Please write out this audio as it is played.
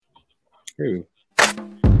True.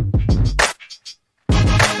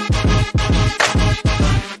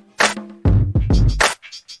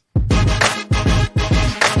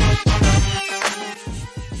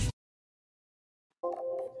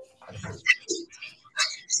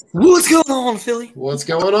 What's going on, Philly? What's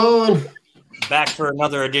going on? Back for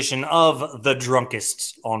another edition of The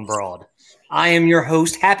Drunkists on Broad. I am your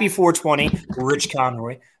host, Happy 420, Rich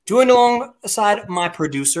Conroy, joined alongside my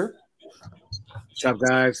producer, What's up,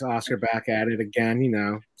 guys? Oscar back at it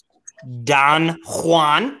again, Don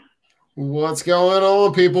Juan. What's going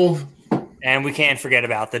on, people? And we can't forget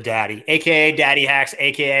about the daddy, a.k.a. Daddy Hacks,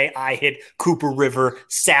 a.k.a. I hit Cooper River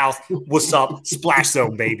South. What's up? Splash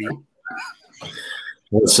Zone, baby.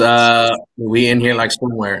 What's we in here like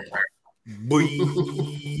swimwear?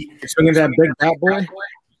 You swinging that big bat boy?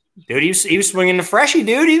 Dude, he was swinging the freshie,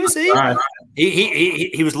 dude. He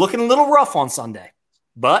was looking a little rough on Sunday.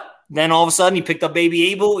 But then all of a sudden he picked up baby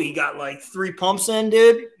Abel. He got like 3 pumps in,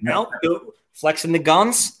 dude. Flexing the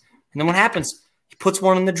guns. And then what happens? He puts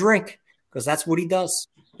one in the drink because that's what he does.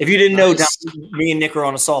 If you didn't know, me and Nick are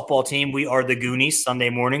on a softball team. We are the Goonies Sunday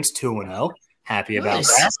mornings, 2-0. Happy about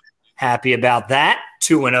that. Happy about that.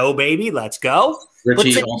 2-0, baby. Let's go.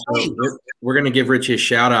 Richie, also, we're going to give Richie a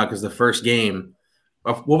shout out because the first game,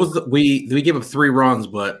 we gave up 3 runs,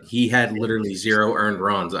 but he had literally 0 earned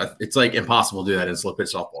runs. It's like impossible to do that in slow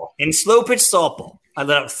pitch softball. In slow pitch softball, I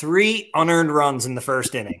let up 3 unearned runs in the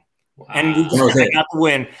first inning. Wow. And I got the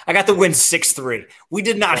win. I got the win 6-3. We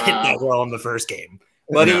did not hit that well in the first game,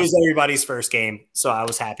 but it was everybody's first game, so I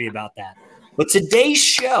was happy about that. But today's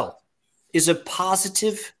show is a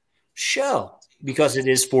positive show because it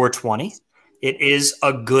is 420. It is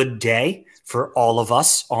a good day for all of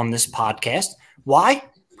us on this podcast. Why?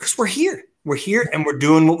 Because we're here. We're here and we're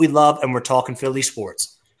doing what we love and we're talking Philly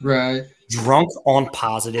sports. Right. Drunk on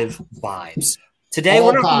positive vibes. Today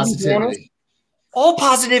all we're positivity. All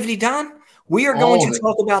positivity, Don. We are going to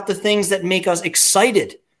talk about the things that make us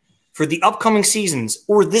excited for the upcoming seasons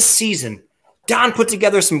or this season. Don put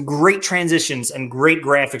together some great transitions and great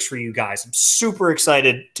graphics for you guys. I'm super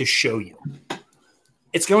excited to show you.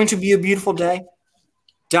 It's going to be a beautiful day.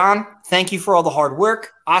 Don, thank you for all the hard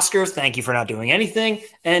work. Oscar, thank you for not doing anything.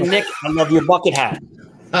 And Nick, I love your bucket hat.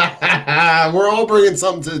 We're all bringing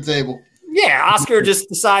something to the table. Yeah, Oscar just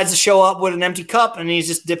decides to show up with an empty cup and he's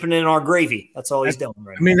just dipping it in our gravy. That's all he's doing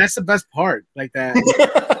right now. I mean, that's the best part. Like that.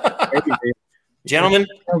 Gentlemen,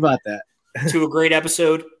 how about that? To a great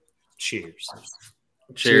episode. Cheers.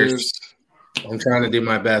 Cheers. I'm trying to do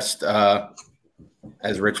my best,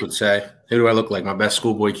 as Rich would say. Who do I look like? My best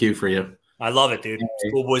schoolboy Q for you. I love it, dude.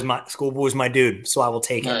 Schoolboy's my dude, so I will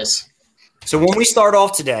take it. So when we start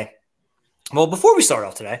off today, before we start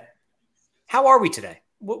off today, how are we today?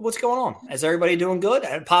 What's going on? Is everybody doing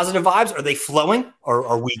good? Positive vibes? Are they flowing?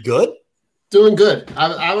 Are we good? Doing good.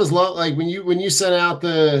 I was like when you sent out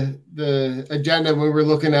the agenda, we were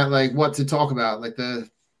looking at like what to talk about. Like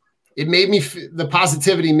it made me the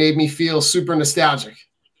positivity made me feel super nostalgic.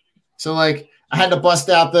 So like I had to bust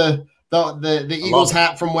out the Eagles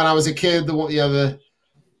hat from when I was a kid. The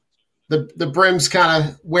brim's kind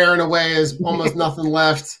of wearing away, as almost nothing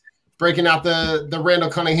left. Breaking out the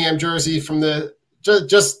Randall Cunningham jersey from the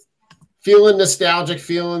just feeling nostalgic,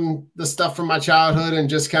 feeling the stuff from my childhood, and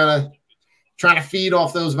just kind of trying to feed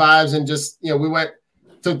off those vibes. And just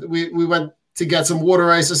we went to get some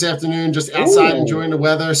water ice this afternoon, just outside enjoying the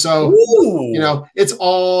weather. So it's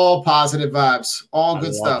all positive vibes, all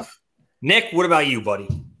good stuff. Nick, what about you, buddy?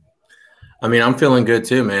 I mean, I'm feeling good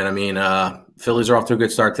too, man. I mean, Phillies are off to a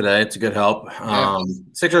good start today. It's a good help.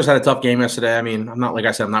 Sixers had a tough game yesterday. I mean, I'm not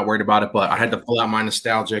worried about it, but I had to pull out my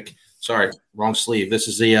nostalgic. Sorry, wrong sleeve. This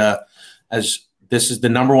is the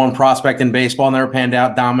number 1 prospect in baseball, never panned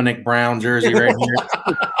out, Dominic Brown jersey right here.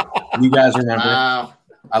 You guys remember? Wow.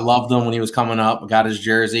 I loved him when he was coming up. Got his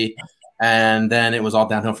jersey, and then it was all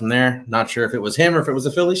downhill from there. Not sure if it was him or if it was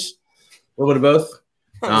the Phillies. A little bit of both.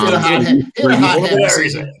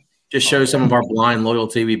 Just shows some of our blind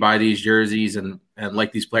loyalty. We buy these jerseys and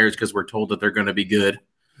like these players because we're told that they're going to be good.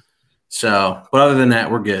 So, but other than that,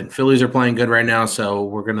 we're good. Phillies are playing good right now, so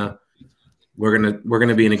we're gonna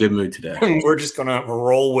be in a good mood today. We're just gonna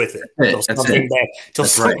roll with it until something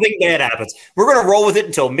bad happens. We're gonna roll with it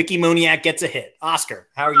until Mickey Moniak gets a hit. Oscar,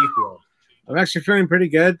 how are you feeling? I'm actually feeling pretty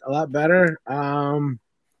good, a lot better.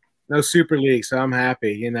 No Super League, so I'm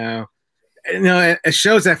happy. It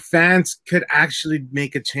shows that fans could actually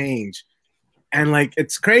make a change. And like,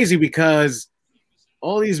 it's crazy because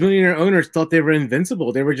all these millionaire owners thought they were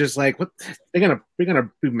invincible. They were just like, what? They're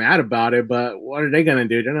gonna be mad about it, but what are they gonna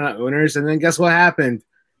do? They're not owners. And then guess what happened?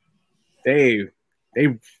 They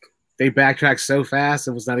backtracked so fast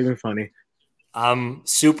it was not even funny. I'm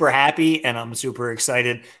super happy and I'm super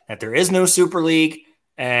excited that there is no Super League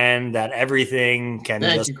and that everything can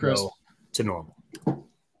just go to normal.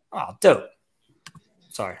 Oh, dope.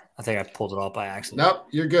 Sorry, I think I pulled it off by accident. Nope,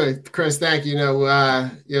 you're good, Chris. Thank you.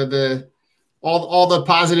 All the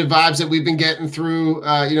positive vibes that we've been getting through,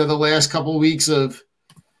 the last couple of weeks of,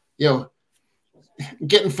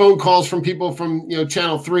 getting phone calls from people from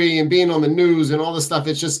Channel 3 and being on the news and all this stuff.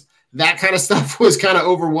 It's just that kind of stuff was kind of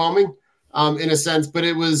overwhelming, in a sense. But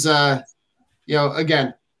it was,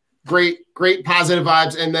 again, great positive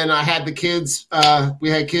vibes. And then I had the kids. We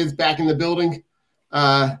had kids back in the building.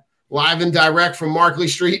 Live and direct from Markley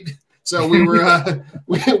Street. So we were,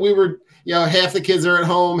 we were, half the kids are at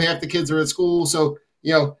home, half the kids are at school. So,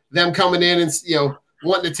 them coming in and,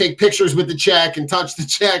 wanting to take pictures with the check and touch the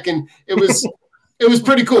check. And it was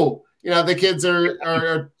pretty cool. The kids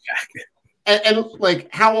are and like,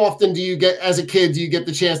 how often do you get, as a kid, do you get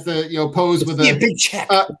the chance to, pose with a big check,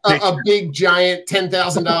 a big giant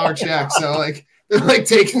 $10,000 check? So like, they're like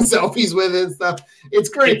taking selfies with it and stuff. It's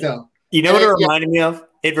great though. You know what it reminded me of?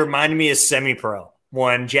 It reminded me of Semi-Pro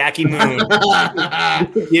when Jackie Moon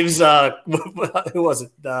gives who was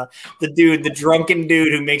it? The drunken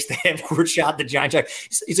dude who makes the half-court shot, the giant check.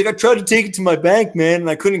 He's like, I tried to take it to my bank, man, and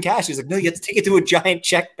I couldn't cash it. He's like, no, you have to take it to a giant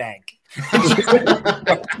check bank.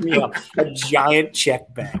 A giant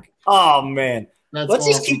check bank. Oh man. Let's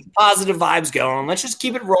just keep positive vibes going. Let's just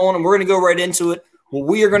keep it rolling, and we're gonna go right into it. What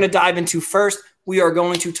we are going to dive into first, we are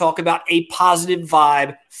going to talk about a positive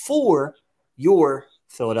vibe for your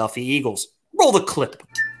Philadelphia Eagles. Roll the clip.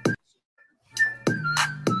 The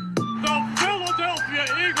Philadelphia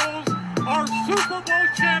Eagles are Super Bowl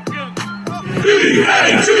champions.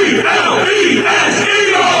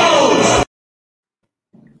 Eagles!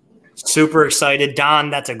 Super excited. Don,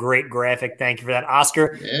 that's a great graphic. Thank you for that.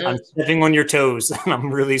 Oscar, yeah. I'm stepping on your toes, and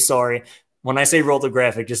I'm really sorry. When I say roll the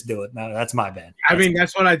graphic, just do it. No, that's my bad.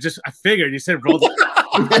 That's what I figured. You said roll the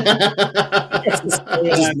That's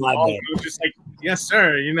my bad. I'm just like, yes,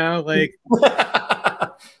 sir. Like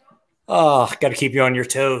oh, got to keep you on your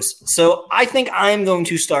toes. So I think I'm going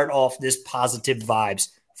to start off this positive vibes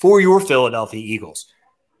for your Philadelphia Eagles.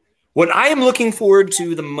 What I am looking forward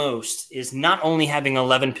to the most is not only having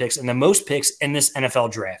 11 picks and the most picks in this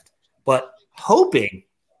NFL draft, but hoping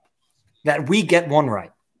that we get one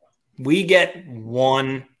right. We get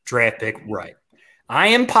one draft pick right. I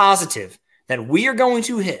am positive that we are going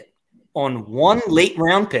to hit on one late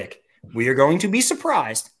round pick. We are going to be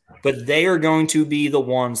surprised, but they are going to be the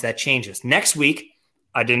ones that change us. Next week,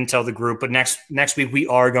 I didn't tell the group, but next week we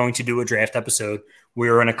are going to do a draft episode.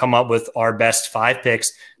 We're going to come up with our best 5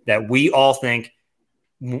 picks that we all think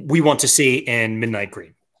we want to see in Midnight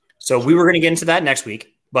Green. So we were going to get into that next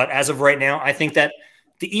week. But as of right now, I think that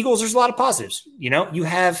the Eagles, there's a lot of positives. You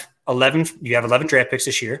have 11 draft picks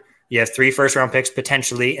this year. You have 3 first-round picks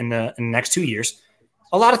potentially in the next 2 years.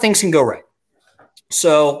 A lot of things can go right.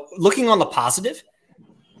 So looking on the positive,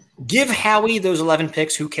 give Howie those 11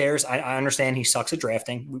 picks. Who cares? I understand he sucks at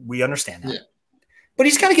drafting. We understand that. Yeah. But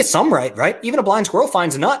he's got to get some right? Even a blind squirrel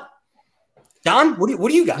finds a nut. Don, what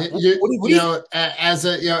do you got? And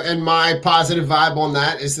my positive vibe on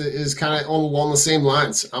that is kind of along the same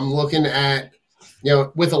lines. I'm looking at,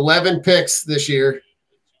 with 11 picks this year,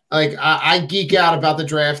 like I geek out about the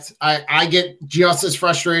draft. I get just as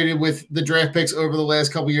frustrated with the draft picks over the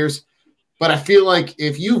last couple of years, but I feel like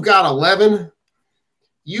if you've got 11,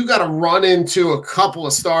 you got to run into a couple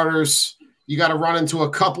of starters. You got to run into a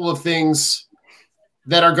couple of things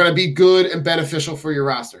that are going to be good and beneficial for your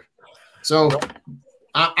roster. So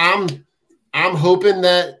I'm hoping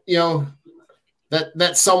that,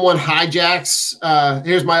 that someone hijacks.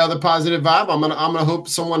 Here's my other positive vibe. I'm gonna hope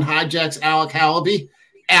someone hijacks Alec Halaby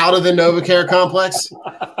out of the NovaCare complex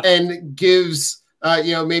and gives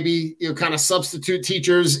maybe kind of substitute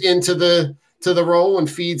teachers into the role and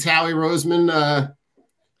feeds Howie Roseman,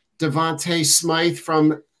 Devontae Smythe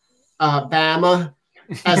from Bama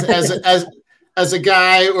as a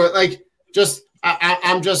guy, or like just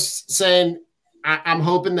I'm just saying I'm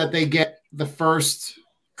hoping that they get the first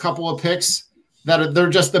couple of picks they're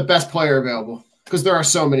just the best player available because there are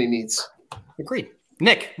so many needs. Agreed.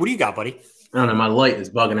 Nick, what do you got, buddy? I don't know. My light is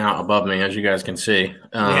bugging out above me, as you guys can see.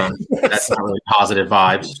 That's not really positive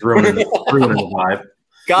vibes. It's ruining the vibe.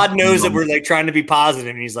 God knows that we're like trying to be positive,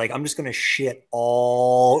 and he's like, "I'm just gonna shit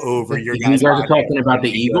all over your guys." You guys are talking about the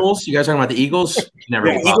Eagles. You guys are talking about the Eagles. Never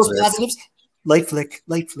be Eagles positives. Light flick.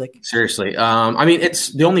 Seriously. It's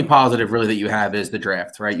the only positive really that you have is the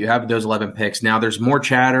draft, right? You have those 11 picks. Now there's more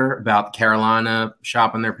chatter about Carolina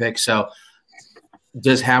shopping their picks. So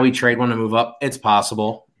does Howie trade one to move up? It's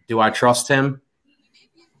possible. Do I trust him?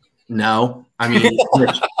 No, I mean,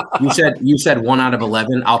 you said 1 out of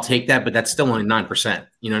 11. I'll take that, but that's still only 9%.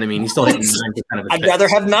 You know what I mean? He's still hitting 9% of his I'd rather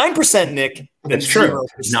have 9%, Nick. That's true.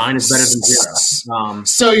 9 is better than 0.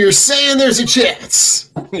 So you're saying there's a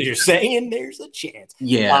chance? You're saying there's a chance?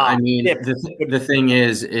 Yeah, I mean, the thing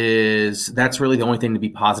is that's really the only thing to be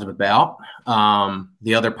positive about.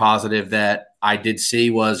 The other positive that I did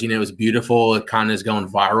see was, it was beautiful. It kind of is going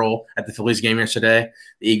viral at the Phillies game yesterday.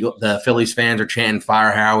 The Phillies fans are chanting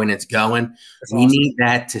 "Fire Howie" and it's going. That's awesome. Need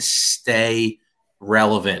that to stay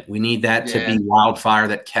relevant. We need that to be wildfire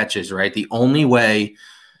that catches, right? The only way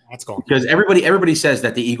that's going because everybody says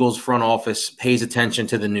that the Eagles front office pays attention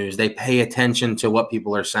to the news. They pay attention to what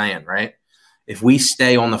people are saying, right? If we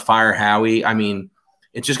stay on the Fire Howie, I mean,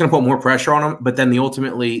 it's just going to put more pressure on him. But then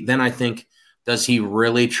then I think, does he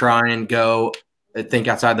really try and go think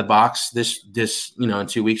outside the box this in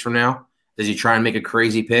 2 weeks from now? Does he try and make a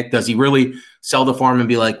crazy pick? Does he really sell the farm and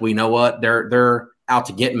be like, well, you know what? They're out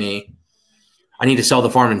to get me. I need to sell the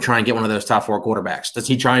farm and try and get one of those top 4 quarterbacks. Does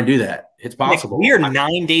he try and do that? It's possible. Nick, we are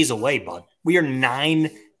 9 days away, bud. We are 9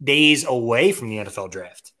 days away from the NFL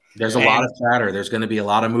draft. There's a lot of chatter. There's going to be a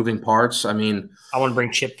lot of moving parts. I mean, I want to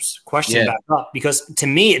bring Chip's question back up because to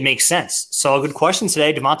me it makes sense. So a good question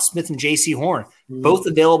today: Devonta Smith and J.C. Horn, both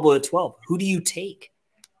available at 12. Who do you take?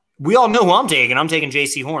 We all know who I'm taking. I'm taking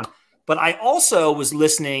J.C. Horn. But I also was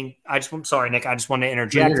listening. Sorry, Nick. I just wanted to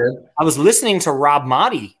interject. I was listening to Rob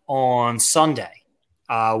Maaddi on Sunday.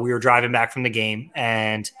 We were driving back from the game,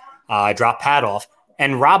 and I dropped Pat off.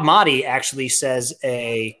 And Rob Maaddi actually says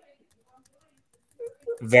a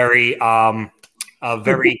very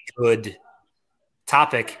good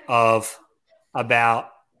topic about.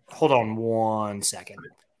 Hold on 1 second.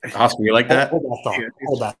 Oscar, you like that?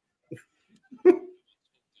 Hold that.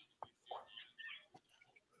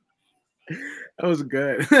 That was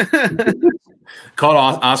good.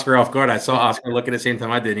 Caught Oscar off guard. I saw Oscar look at the same time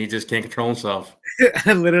I did. And he just can't control himself.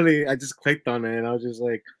 I just clicked on it and I was just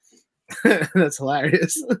like, that's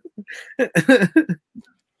hilarious.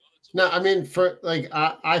 No, I mean,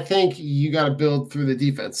 I think you got to build through the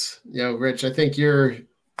defense. Rich, I think your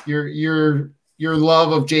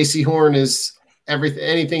love of J.C. Horn is everything,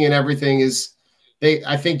 anything and everything is.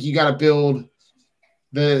 I think you got to build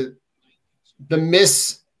the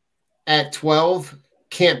miss at 12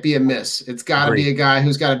 can't be a miss. It's got to be a guy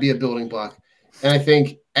who's got to be a building block. And I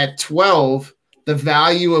think at 12, the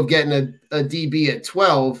value of getting a DB at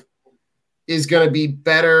 12 is going to be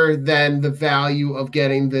better than the value of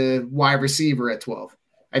getting the wide receiver at 12.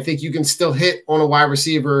 I think you can still hit on a wide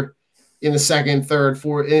receiver in the second, third,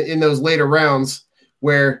 fourth, in those later rounds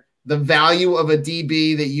where the value of a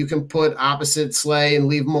DB that you can put opposite Slay and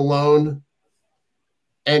leave him alone.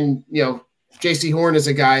 And, J.C. Horn is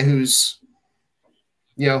a guy who's,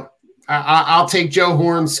 I'll take Joe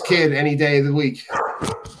Horn's kid any day of the week.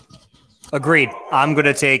 Agreed. I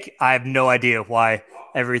have no idea why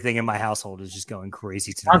everything in my household is just going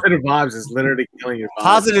crazy today. Positive vibes is literally killing your vibes.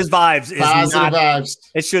 Positive vibes is vibes.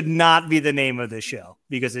 It should not be the name of this show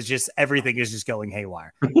because it's just everything is just going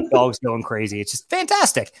haywire. Dog's going crazy. It's just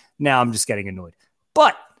fantastic. Now I'm just getting annoyed.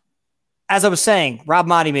 But as I was saying, Rob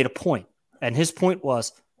Maaddi made a point, and his point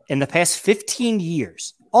was in the past 15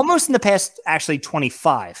 years, almost in the past actually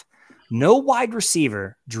 25, no wide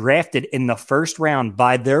receiver drafted in the first round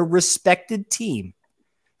by their respected team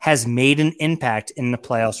has made an impact in the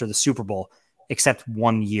playoffs or the Super Bowl except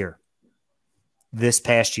 1 year, this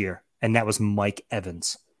past year, and that was Mike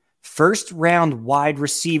Evans. First round wide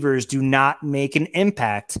receivers do not make an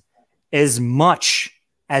impact as much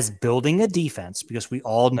as building a defense because we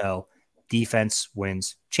all know defense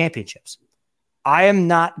wins championships. I am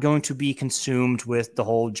not going to be consumed with the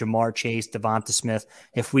whole Jamar Chase, Devonta Smith.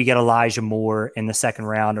 If we get Elijah Moore in the second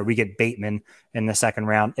round or we get Bateman in the second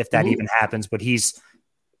round, if that even happens, but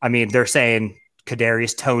they're saying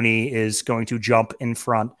Kadarius Toney is going to jump in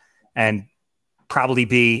front and probably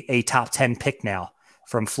be a top 10 pick now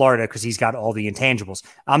from Florida because he's got all the intangibles.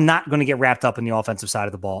 I'm not going to get wrapped up in the offensive side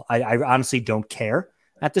of the ball. I honestly don't care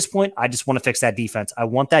at this point. I just want to fix that defense. I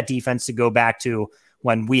want that defense to go back to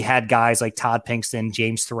when we had guys like Todd Pinkston,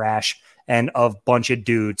 James Thrash, and a bunch of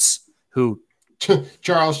dudes who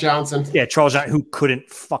Charles Johnson. Yeah, Charles Johnson, who couldn't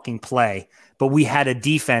fucking play. But we had a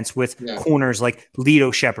defense with corners like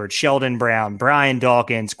Lito Shepherd, Sheldon Brown, Brian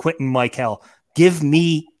Dawkins, Quentin Michael. Give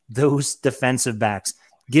me those defensive backs.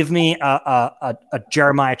 Give me a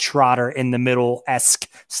Jeremiah Trotter in the middle-esque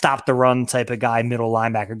stop the run type of guy, middle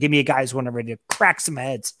linebacker. Give me a guy who's ready to crack some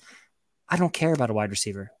heads. I don't care about a wide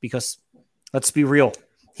receiver because let's be real.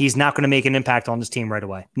 He's not going to make an impact on this team right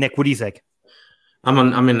away. Nick, what do you think?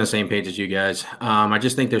 I'm in the same page as you guys. I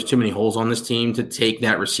just think there's too many holes on this team to take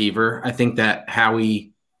that receiver. I think that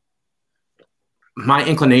my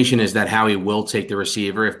inclination is that Howie will take the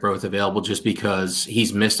receiver if both available, just because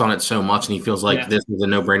he's missed on it so much and he feels like this is a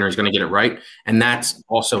no-brainer. He's going to get it right. And that's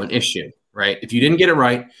also an issue, right? If you didn't get it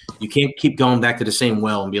right, you can't keep going back to the same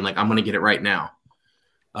well and being like, I'm going to get it right now.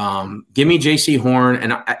 Give me JC Horn.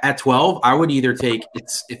 And at 12, I would either take –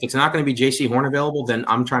 if it's not going to be JC Horn available, then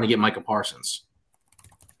I'm trying to get Micah Parsons.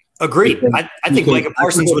 Agreed. I think Micah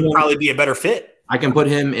Parsons would probably be a better fit. I can put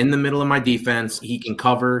him in the middle of my defense. He can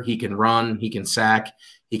cover, he can run, he can sack,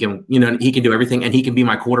 he can do everything, and he can be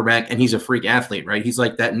my quarterback, and he's a freak athlete, right? He's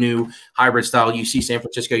like that new hybrid style. You see San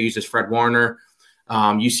Francisco uses Fred Warner.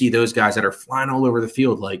 You see those guys that are flying all over the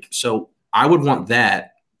field. So I would want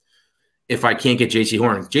that if I can't get JC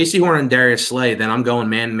Horn. JC Horn and Darius Slay, then I'm going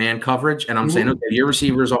man-man coverage, and I'm saying, okay, your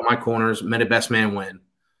receivers on my corners, may the best man win.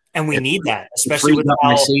 And we need that, especially with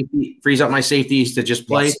frees up my safeties to just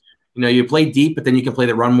play. Yes. You play deep, but then you can play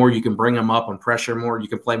the run more. You can bring them up and pressure more. You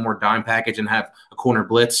can play more dime package and have a corner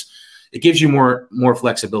blitz. It gives you more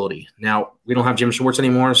flexibility. Now, we don't have Jim Schwartz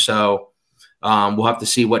anymore, so we'll have to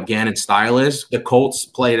see what Gannon's style is. The Colts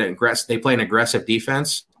play an aggressive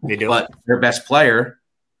defense. They do. But their best player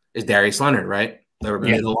is Darius Leonard, right? They're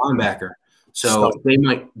the linebacker. So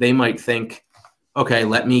they might think, okay,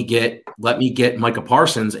 let me get Micah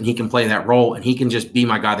Parsons, and he can play that role, and he can just be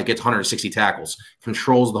my guy that gets 160 tackles,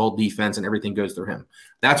 controls the whole defense, and everything goes through him.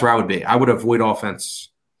 That's where I would be. I would avoid offense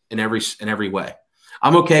in every way.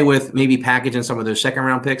 I'm okay with maybe packaging some of those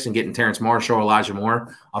second-round picks and getting Terrence Marshall, Elijah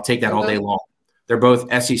Moore. I'll take that all day long. They're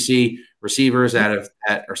both SEC receivers that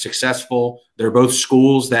are successful. They're both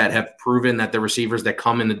schools that have proven that the receivers that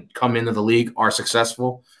come into the league are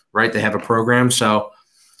successful, right? They have a program, so.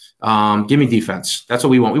 Give me defense. That's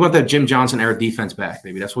what we want. We want that Jim Johnson era defense back,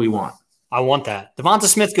 baby. That's what we want. I want that. Devonta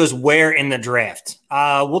Smith goes where in the draft?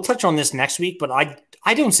 We'll touch on this next week, but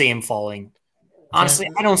I don't see him falling. Honestly,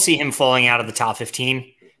 I don't see him falling out of the top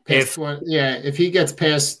 15. If he gets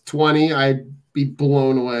past 20, I'd be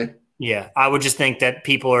blown away. Yeah, I would just think that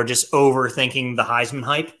people are just overthinking the Heisman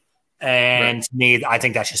hype, and to me, I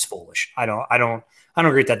think that's just foolish. I don't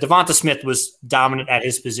agree with that. Devonta Smith was dominant at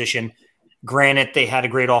his position. Granted, they had a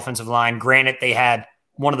great offensive line. Granted, they had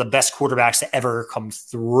one of the best quarterbacks to ever come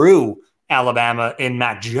through Alabama in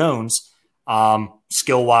Mac Jones,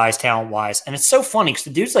 skill-wise, talent-wise. And it's so funny because the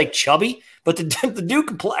dude's like chubby, but the dude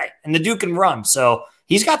can play and the dude can run. So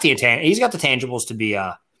he's got the tangibles to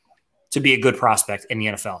be a good prospect in the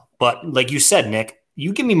NFL. But like you said, Nick,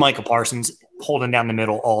 you give me Micah Parsons holding down the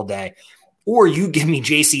middle all day, or you give me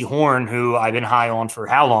JC Horn, who I've been high on for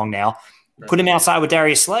how long now, put him outside with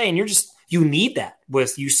Darius Slay, and you need that.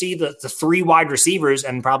 You see the three wide receivers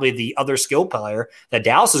and probably the other skill player that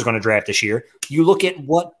Dallas is going to draft this year. You look at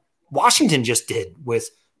what Washington just did with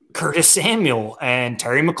Curtis Samuel and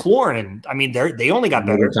Terry McLaurin. I mean, they only got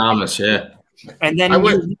better. Thomas, yeah. And then you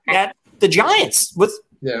look at the Giants with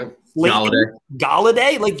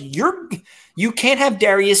Galladay. Like you can't have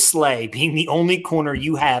Darius Slay being the only corner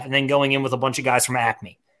you have and then going in with a bunch of guys from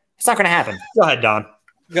Acme. It's not going to happen. Go ahead, Don.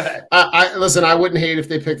 Go ahead. I wouldn't hate if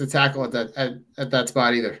they picked a tackle at that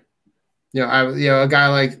spot either. A guy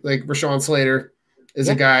like Rashawn Slater is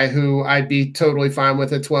a guy who I'd be totally fine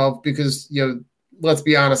with at 12 because let's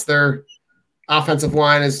be honest, their offensive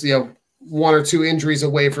line is one or two injuries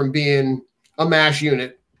away from being a mash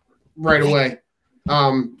unit right away.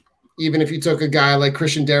 Even if you took a guy like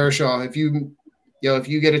Christian Darrisaw, if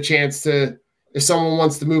you get a chance if someone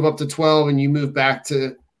wants to move up to 12 and you move back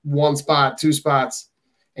to one spot, two spots,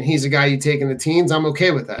 and he's a guy you take in the teens, I'm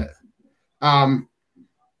okay with that.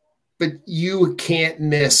 But you can't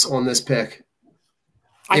miss on this pick.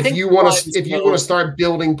 If you want to start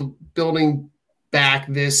building back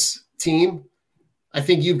this team, I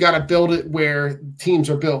think you've got to build it where teams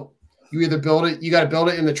are built. You got to build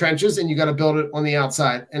it in the trenches, and you got to build it on the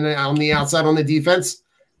outside. And then on the outside, on the defense,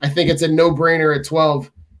 I think it's a no-brainer at 12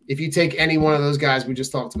 if you take any one of those guys we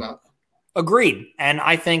just talked about. Agreed. And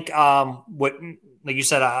I think like you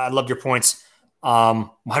said, I loved your points. Why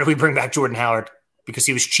do we bring back Jordan Howard? Because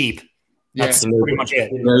he was cheap. That's pretty much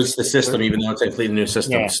it. He knows the system, even though it's a completely new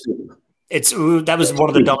system. Yeah. That was one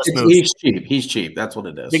of the dumbest moves. He's cheap. That's what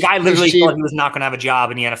it is. The guy literally thought he was not going to have a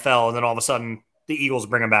job in the NFL, and then all of a sudden the Eagles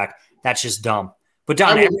bring him back. That's just dumb. But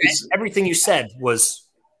Don, everything you said was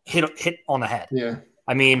hit on the head. Yeah.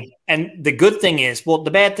 I mean, and the good thing is,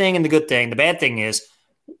 the bad thing and the good thing. The bad thing is,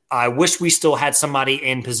 I wish we still had somebody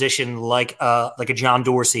in position like a John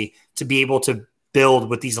Dorsey to be able to build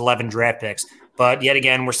with these 11 draft picks. But yet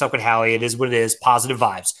again, we're stuck with Howie. It is what it is. Positive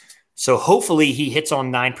vibes. So hopefully he hits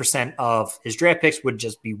on 9% of his draft picks. Would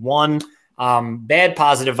just be one. Bad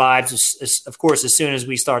positive vibes, of course, as soon as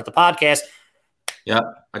we start the podcast. Yeah,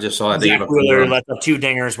 I just saw that. Zach Wheeler let up 2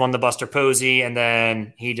 dingers, one to Buster Posey, and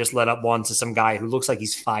then he just let up one to some guy who looks like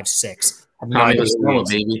he's 5'6". Tommy Listella,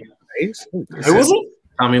 baby. Who was it?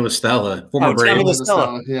 Tommy Listella, former Brave. Tommy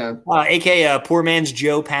Listella, yeah. A.K.A. Poor man's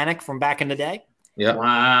Joe Panic from back in the day. Yeah.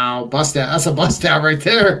 Wow, bust out. That's a bust out right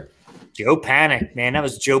there. Joe Panic, man, that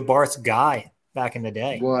was Joe Barth's guy back in the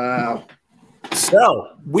day. Wow.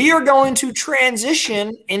 So we are going to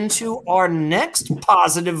transition into our next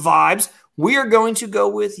positive vibes. We are going to go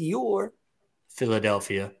with your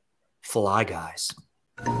Philadelphia Fly Guys.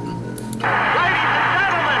 Ladies and gentlemen, the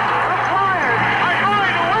Flyers are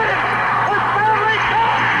going to win the Stanley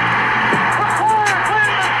Cup! The Flyers win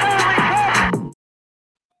the Stanley Cup!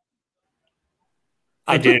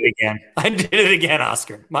 I did it again,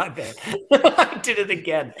 Oscar. My bad. I did it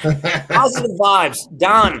again. Positive vibes.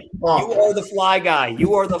 Don, you are the Fly Guy.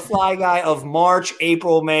 You are the Fly Guy of March,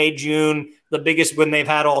 April, May, June, the biggest win they've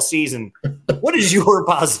had all season. What is your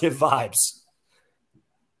positive vibes?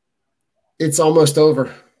 It's almost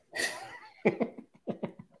over.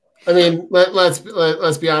 I mean, let's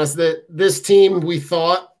be honest. That this team we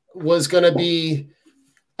thought was going to be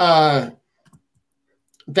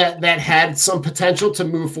that had some potential to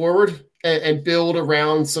move forward and build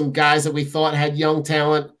around some guys that we thought had young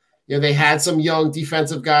talent. You know, they had some young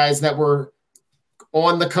defensive guys that were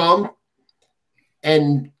on the come,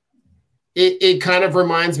 and it kind of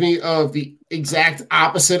reminds me of the exact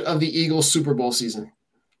opposite of the Eagles Super Bowl season,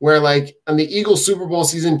 where like on the Eagles Super Bowl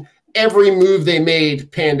season, every move they made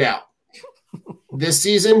panned out. This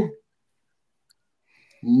season,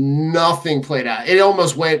 nothing played out. It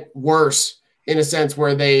almost went worse in a sense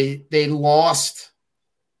where they lost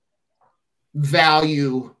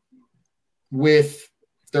value with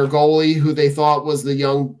their goalie, who they thought was the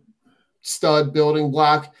young stud building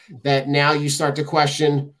block, that now you start to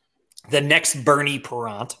question. The next Bernie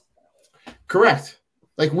Parent. Correct.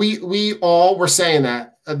 Like we all were saying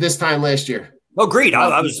that this time last year. Oh, agreed.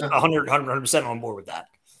 I was 100% on board with that.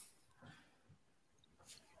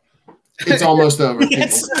 It's almost over.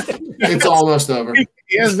 It's almost over.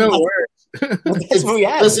 He has no words.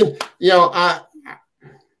 Listen, you know,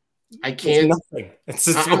 I can't.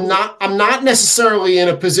 I'm not necessarily in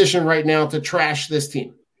a position right now to trash this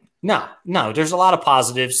team. No. There's a lot of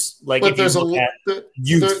positives. Like, but if there's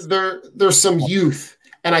youth. There's some youth,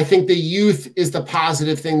 and I think the youth is the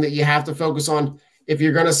positive thing that you have to focus on. If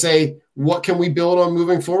you're going to say, what can we build on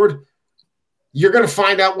moving forward? You're going to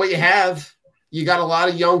find out what you have. You got a lot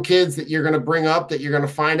of young kids that you're going to bring up, that you're going to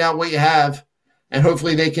find out what you have, and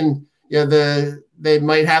hopefully they can. You know, they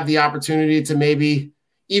might have the opportunity to maybe,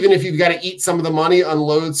 even if you've got to eat some of the money,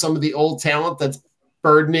 unload some of the old talent that's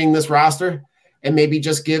burdening this roster, and maybe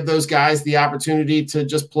just give those guys the opportunity to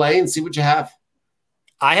just play and see what you have.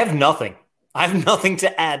 I have nothing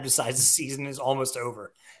to add besides the season is almost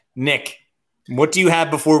over. Nick, what do you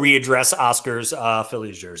have before we address Oscar's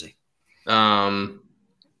Phillies jersey? I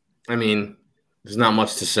mean, there's not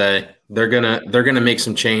much to say. They're gonna make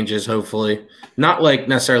some changes, hopefully. Not like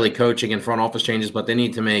necessarily coaching and front office changes, but they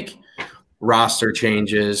need to make roster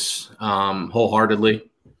changes wholeheartedly.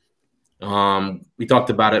 We talked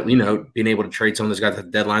about it, you know, being able to trade some of those guys at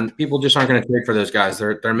the deadline. People just aren't going to trade for those guys.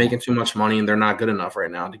 They're making too much money, and they're not good enough right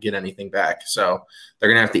now to get anything back. So they're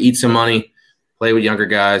going to have to eat some money, play with younger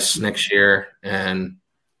guys next year. And,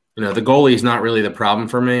 you know, the goalie is not really the problem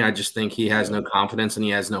for me. I just think he has no confidence and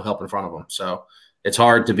he has no help in front of him. So it's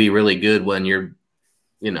hard to be really good when you're,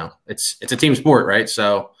 you know, it's a team sport, right?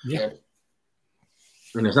 So, yeah.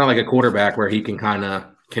 And it's not like a quarterback where he can kind of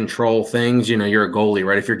control things. You know, you're a goalie,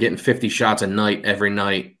 right? If you're getting 50 shots a night every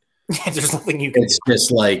night, there's nothing you can do.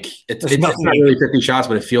 Just like it's not really 50 shots,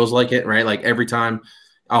 but it feels like it, right? Like every time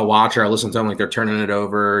I'll watch or I listen to them, like they're turning it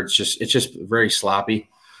over. It's just very sloppy.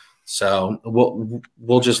 So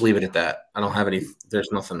we'll just leave it at that. I don't have any.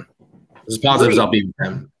 There's nothing. There's positives. I'll be with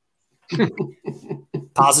them.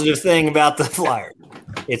 Positive thing about the Flyers,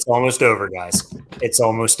 it's almost over, guys. It's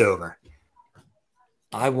almost over.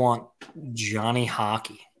 I want Johnny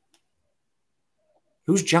Hockey.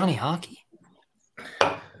 Who's Johnny Hockey?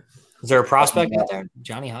 Is there a prospect out there?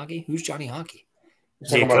 Johnny Hockey? Who's Johnny Hockey?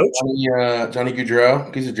 Is he a coach? Johnny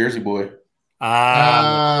Gaudreau. He's a Jersey boy.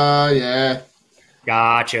 Yeah.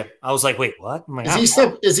 Gotcha. I was like, wait, what?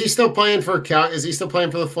 Is he still playing for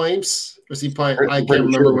the Flames? Or is he playing? I can't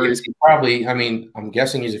remember where he's probably. I mean, I'm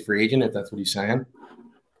guessing he's a free agent if that's what he's saying.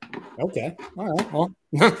 Okay. All right. Well,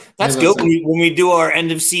 that's good when we do our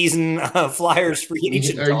end of season Flyers free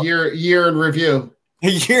agent. Year in review. a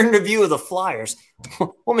year in review of the Flyers.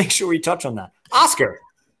 We'll make sure we touch on that. Oscar,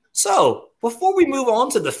 so before we move on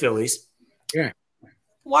to the Phillies, Yeah.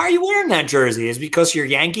 why are you wearing that jersey? Is it because your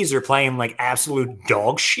Yankees are playing like absolute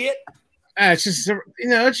dog shit? It's just,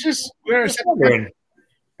 it's just where it's Wondering.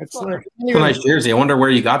 It's like, It's a nice jersey. I wonder where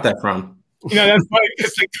you got that from. that's funny.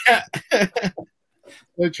 It's like that.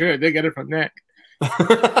 That's true. They get it from Nick.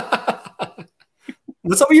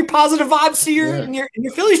 What's up with your positive vibes to in your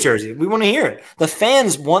Phillies jersey? We want to hear it. The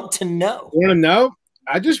fans want to know. You want to know?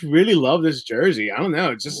 I just really love this jersey. I don't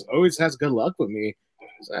know. It just always has good luck with me.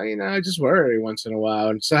 So, I just wear it every once in a while.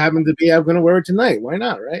 And so happened to be I'm going to wear it tonight. Why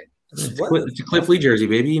not, right? It's a Cliff Lee jersey,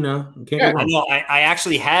 baby. You can't go I wrong. know. I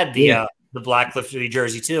actually had the Black Cliff Lee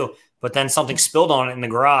jersey too, but then something spilled on it in the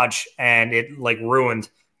garage and it like ruined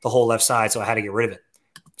the whole left side, so I had to get rid of it.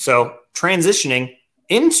 So transitioning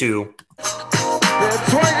into The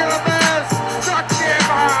swing of the miss, struck him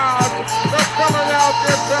out. The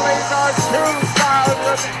Philadelphia Phillies are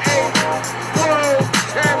 2008 World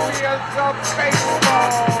Champions of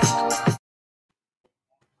Baseball.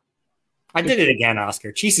 I did it again,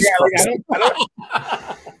 Oscar. Jesus Yeah, Christ. I don't,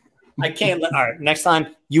 I can't let all right, next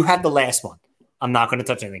time you have the last one. I'm not going to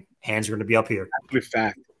touch anything. Hands are going to be up here. with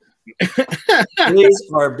fact. Phillies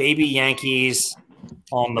are baby Yankees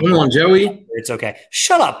on the Come on, Joey. It's okay.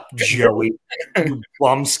 Shut up, Joey. You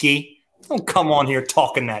bumski. Don't come on here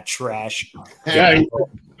talking that trash. Yeah,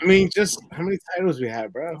 I mean, just how many titles we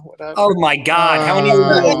have, bro? What up? Oh my God. How many are you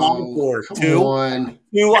alive for? Come Two? on.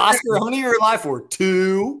 Two, Oscar. How many are you alive for?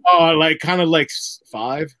 Two? Oh, like kind of like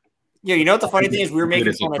 5. Yeah, you know what the funny thing is? We were making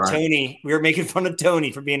Good as fun a of crime. Tony. We were making fun of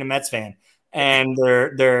Tony for being a Mets fan. And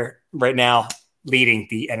they're right now leading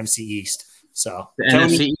the NFC East. So The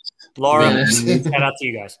Tony, NFC. Laura, The NFC. shout out to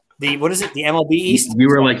you guys. What is it? The MLB East? You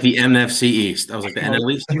were like the NFC East. I was like the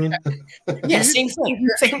NL East. You mean? Yeah, same thing.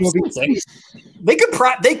 Same thing. They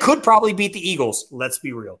could probably beat the Eagles. Let's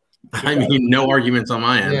be real. I mean, no arguments on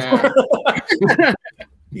my end. Yeah.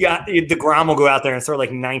 Yeah, DeGrom will go out there and throw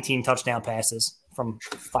like 19 touchdown passes from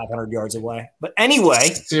 500 yards away. But anyway,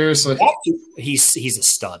 Seriously. he's a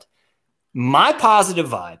stud. My positive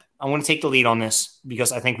vibe, I want to take the lead on this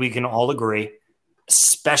because I think we can all agree,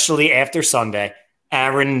 especially after Sunday,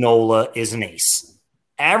 Aaron Nola is an ace.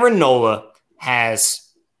 Aaron Nola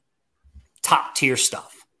has top tier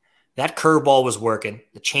stuff. That curveball was working.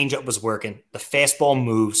 The changeup was working. The fastball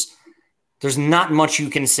moves. There's not much you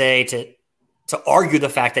can say to argue the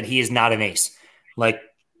fact that he is not an ace. Like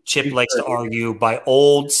Chip likes to argue by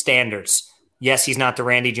old standards. Yes, he's not the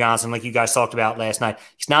Randy Johnson like you guys talked about last night.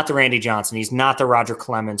 He's not the Randy Johnson. He's not the Roger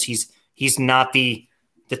Clemens. He's not the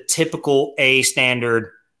typical A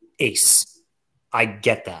standard ace. I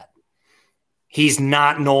get that. He's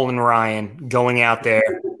not Nolan Ryan going out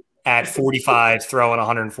there at 45 throwing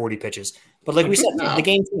 140 pitches. But like we said, the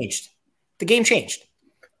game changed. The game changed.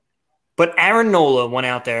 But Aaron Nola went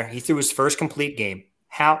out there. He threw his first complete game.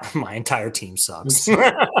 My entire team sucks.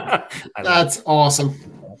 That's awesome.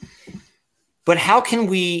 But how can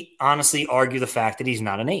we honestly argue the fact that he's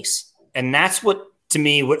not an ace? And that's what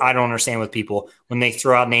I don't understand with people when they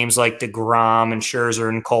throw out names like DeGrom and Scherzer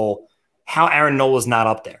and Cole, how Aaron Nola's not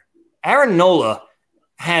up there. Aaron Nola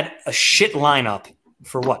had a shit lineup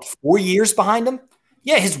for 4 years behind him?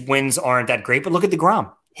 Yeah, his wins aren't that great, but look at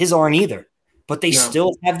DeGrom. His aren't either. But they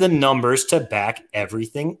still have the numbers to back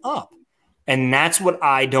everything up. And that's what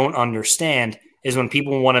I don't understand is when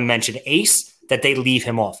people want to mention ace, that they leave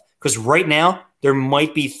him off. Because right now, there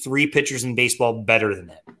might be 3 pitchers in baseball better than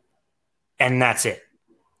him. And that's it.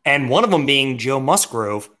 And one of them being Joe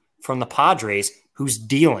Musgrove from the Padres, who's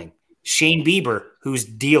dealing. Shane Bieber, who's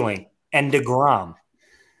dealing. And DeGrom,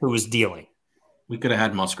 who is dealing. We could have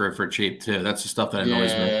had Musgrove for cheap, too. That's the stuff that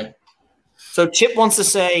annoys me. So Chip wants to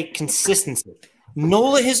say consistency.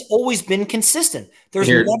 Nola has always been consistent. There's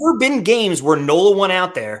never been games where Nola went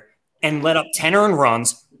out there and let up 10 earned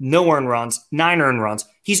runs, no earned runs, 9 earned runs.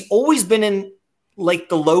 He's always been in like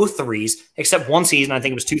the low 3s, except one season, I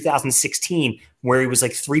think it was 2016, where he was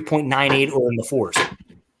like 3.98 or in the 4s.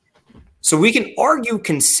 So we can argue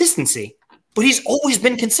consistency, but he's always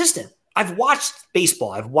been consistent. I've watched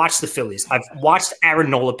baseball. I've watched the Phillies. I've watched Aaron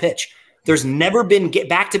Nola pitch. There's never been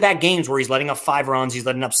back-to-back games where he's letting up 5 runs, he's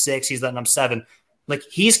letting up 6, he's letting up 7. Like,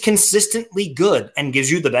 he's consistently good and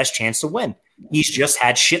gives you the best chance to win. He's just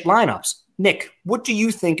had shit lineups. Nick, what do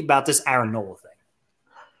you think about this Aaron Nola thing?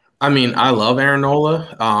 I mean, I love Aaron Nola.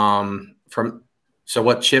 So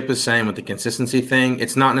what Chip is saying with the consistency thing,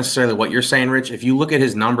 it's not necessarily what you're saying, Rich. If you look at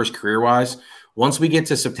his numbers career-wise, once we get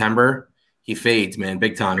to September, he fades, man,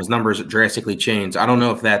 big time. His numbers drastically change. I don't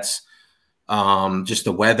know if that's just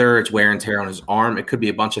the weather, it's wear and tear on his arm. It could be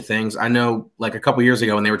a bunch of things. I know, like a couple years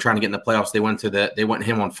ago when they were trying to get in the playoffs, they went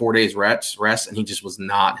him on 4 days rest, and he just was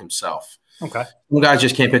not himself. Okay. Some guys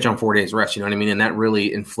just can't pitch on 4 days rest, you know what I mean? And that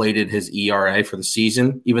really inflated his ERA for the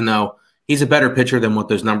season, even though he's a better pitcher than what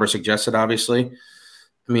those numbers suggested, obviously.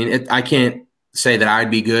 I mean, I can't say that I'd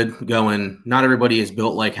be good going. Not everybody is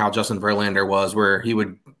built like how Justin Verlander was, where he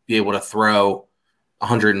would be able to throw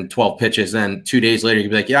 112 pitches. Then 2 days later, you'd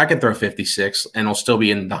be like, yeah, I can throw 56 and I'll still be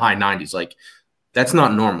in the high 90s. Like, that's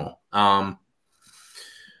not normal.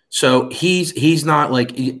 So he's not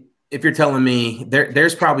like, if you're telling me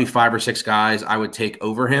there's probably 5 or 6 guys I would take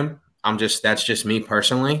over him. That's just me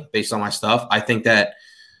personally, based on my stuff. I think that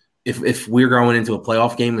if we're going into a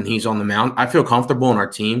playoff game and he's on the mound, I feel comfortable in our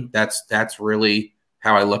team. That's really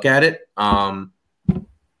how I look at it.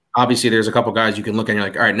 Obviously, there's a couple guys you can look at and you're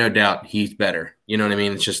like, all right, no doubt he's better. You know what I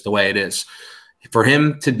mean? It's just the way it is. For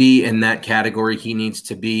him to be in that category, he needs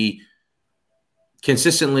to be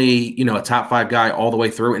consistently, a top 5 guy all the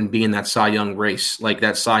way through and be in that Cy Young race, like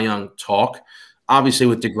that Cy Young talk. Obviously,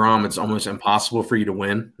 with DeGrom, it's almost impossible for you to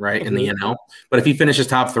win, right, in the NL. But if he finishes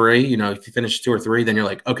top 3, if he finishes 2 or 3, then you're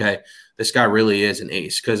like, okay, this guy really is an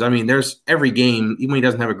ace. Because, I mean, there's every game, even when he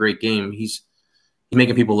doesn't have a great game, he's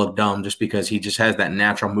making people look dumb just because he just has that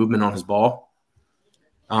natural movement on his ball.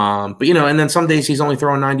 But, and then some days he's only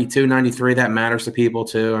throwing 92, 93. That matters to people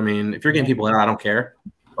too. I mean, if you're getting people out, I don't care.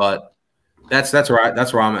 But that's where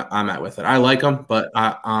I'm at with it. I like him, but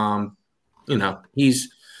he's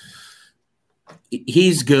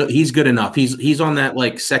good. He's good enough. He's on that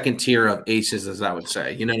like second tier of aces, as I would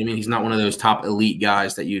say. You know what I mean? He's not one of those top elite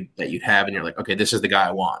guys that you'd have, and you're like, okay, this is the guy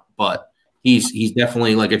I want. But he's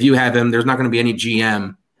definitely like, if you have him, there's not going to be any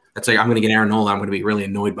GM that's like, I'm going to get Aaron Nola. I'm going to be really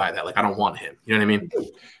annoyed by that. Like, I don't want him. You know what I mean?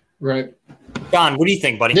 Right. John, what do you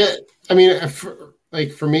think, buddy? Yeah, I mean,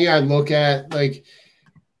 for me, I look at like,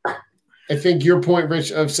 I think your point,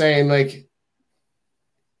 Rich, of saying like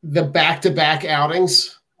the back-to-back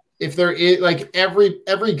outings. If there is like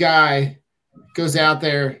every guy goes out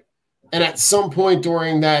there, and at some point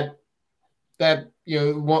during that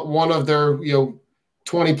one of their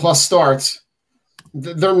 20 plus starts,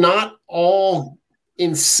 they're not all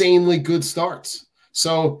insanely good starts.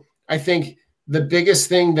 So I think the biggest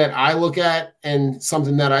thing that I look at, and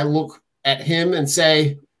something that I look at him and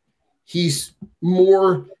say, he's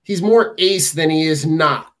more ace than he is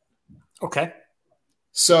not. Okay.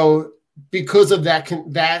 So because of that,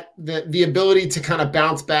 the ability to kind of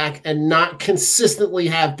bounce back and not consistently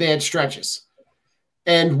have bad stretches.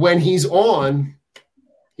 And when he's on,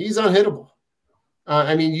 he's unhittable.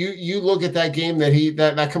 I mean, you look at that game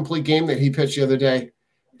that complete game that he pitched the other day,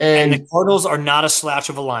 and the Cardinals are not a slouch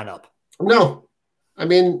of a lineup. No, I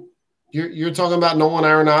mean, you're talking about Nolan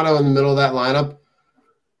Arenado in the middle of that lineup.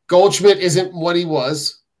 Goldschmidt isn't what he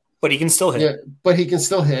was, but he can still hit. Yeah, but he can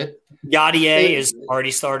still hit. Yadier has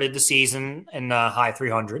already started the season in the high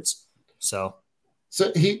 300s. So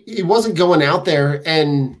he wasn't going out there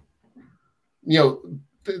and they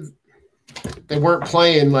weren't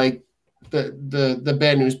playing like the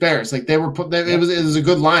Bad News Bears. Like it was a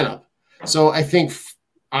good lineup. So I think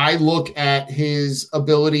I look at his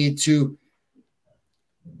ability to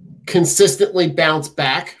consistently bounce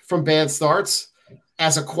back from bad starts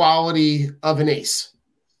as a quality of an ace.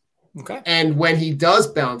 Okay. And when he does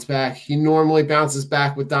bounce back, he normally bounces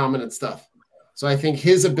back with dominant stuff. So I think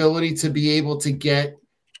his ability to be able to get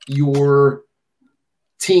your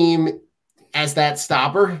team as that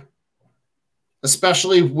stopper,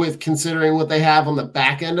 especially with considering what they have on the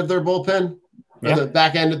back end of their bullpen, or the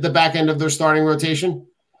back end of their starting rotation,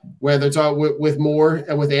 where they're talking with Moore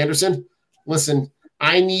and with Anderson. Listen,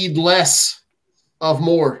 I need less of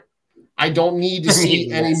Moore. I don't need to see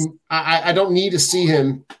any. I don't need to see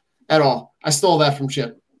him at all. I stole that from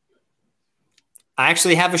Chip. I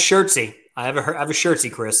actually have a shirtsy. I have a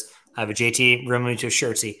shirtsy, Chris. I have a JT Realmuto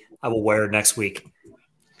shirtsy. I will wear it next week.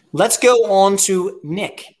 Let's go on to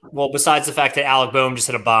Nick. Well, besides the fact that Alec Boehm just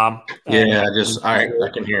hit a bomb. Yeah, I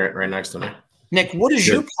can hear it right next to me. Nick, what is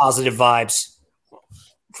your positive vibes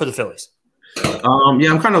for the Phillies?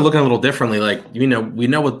 I'm kind of looking a little differently. Like, we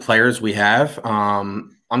know what players we have.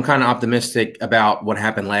 I'm kind of optimistic about what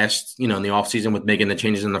happened last, in the offseason with making the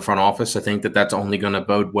changes in the front office. I think that that's only going to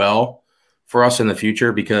bode well for us in the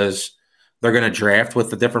future because they're going to draft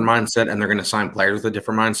with a different mindset and they're going to sign players with a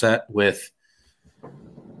different mindset with,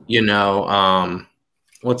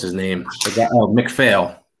 what's his name?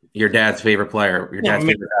 McPhail, your dad's favorite player. Your dad's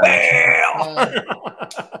favorite player.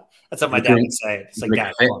 That's what my dad would say. It's like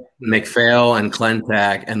McPhail and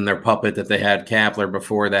Klentak and their puppet that they had, Kapler,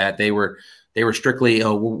 before that. They were strictly,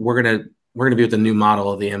 we're going to we're going to be with the new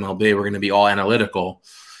model of the MLB. We're going to be all analytical,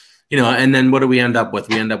 and then what do we end up with?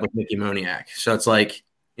 We end up with Mickey Moniak. So it's like,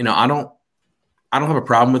 I don't have a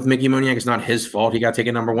problem with Mickey Moniak. It's not his fault. He got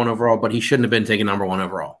taken number 1 overall, but he shouldn't have been taken number 1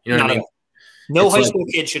 overall. You know what I mean? No high school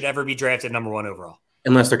kid should ever be drafted number 1 overall.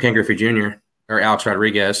 Unless they're Ken Griffey Jr. or Alex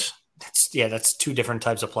Rodriguez. That's 2 different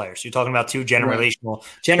types of players. You're talking about 2 generational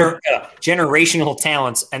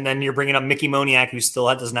talents, and then you're bringing up Mickey Moniak, who still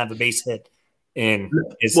doesn't have a base hit.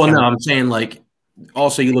 I'm saying, like,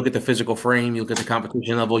 also you look at the physical frame, you look at the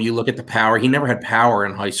competition level, you look at the power. He never had power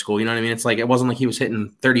in high school. You know what I mean? It's like it wasn't like he was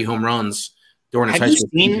hitting 30 home runs during his high school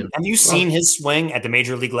season. Have you seen his swing at the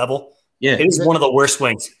major league level? Yeah. It is one of the worst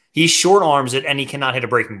swings. He short arms it, and he cannot hit a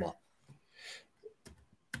breaking ball.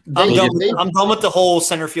 I'm done with the whole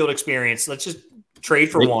center field experience. Let's just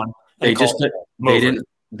trade for one. They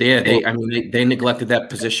neglected that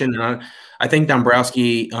position. And I think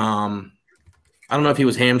Dombrowski, I don't know if he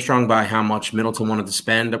was hamstrung by how much Middleton wanted to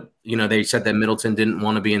spend. They said that Middleton didn't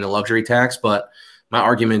want to be in the luxury tax, but my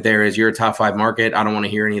argument there is you're a top 5 market. I don't want to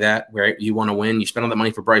hear any of that. Right? You want to win. You spend all that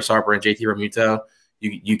money for Bryce Harper and JT Realmuto.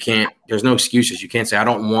 You can't. There's no excuses. You can't say I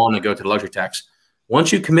don't want to go to the luxury tax.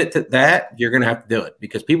 Once you commit to that, you're going to have to do it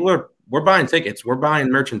because we're buying tickets. We're buying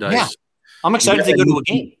merchandise. Yeah. I'm excited to go to a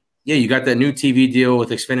game. Yeah, you got that new TV deal with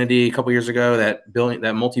Xfinity a couple years ago,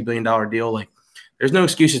 that multi-billion-dollar deal. Like, there's no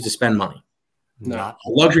excuses to spend money. No.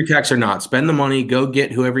 Luxury tax or not, spend the money, go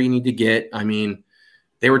get whoever you need to get. I mean,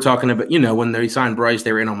 they were talking about, when they signed Bryce,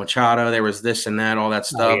 they were in on Machado. There was this and that, all that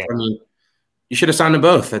stuff. Yeah. I mean, you should have signed them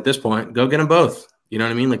both at this point. Go get them both. You know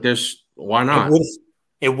what I mean? Like, why not?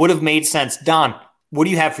 It would have made sense. Don, what do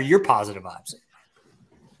you have for your positive vibes?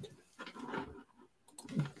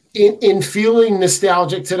 In feeling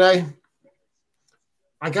nostalgic today,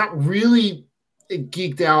 I got really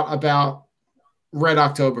geeked out about Red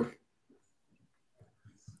October.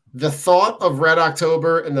 The thought of Red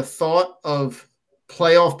October and the thought of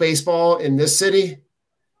playoff baseball in this city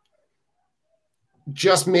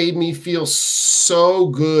just made me feel so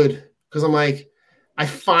good because I'm like, I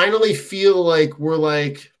finally feel like we're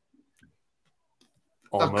like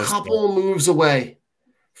almost a couple moves away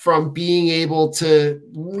from being able to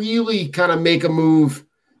really kind of make a move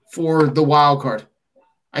for the wild card.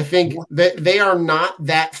 I think that they are not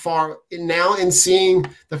that far now in seeing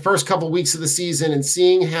the first couple weeks of the season and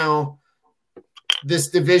seeing how this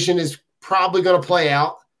division is probably going to play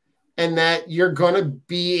out and that you're going to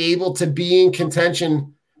be able to be in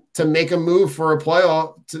contention to make a move for a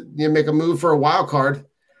playoff, to make a move for a wild card.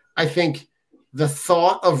 I think the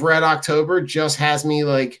thought of Red October just has me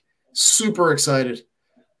like super excited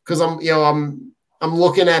because I'm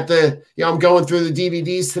looking at I'm going through the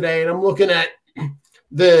DVDs today and I'm looking at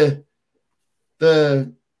the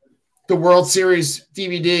World Series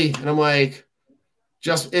DVD and I'm like,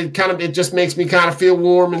 it just makes me kind of feel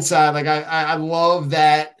warm inside. Like I love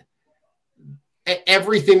that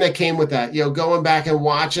everything that came with that, going back and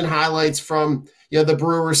watching highlights from, the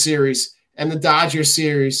Brewer series and the Dodger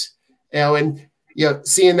series, and,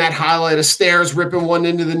 seeing that highlight of Stairs ripping one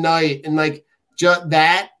into the night. And like just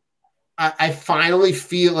that, I finally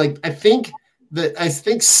feel like, I think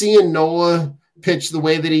seeing Nola pitch the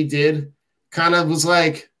way that he did kind of was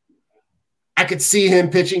like, I could see him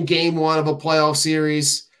pitching game 1 of a playoff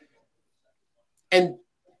series. And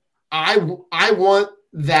I want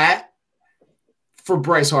that for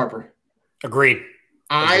Bryce Harper. Agreed.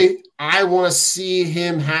 I want to see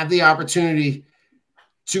him have the opportunity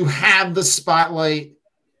to have the spotlight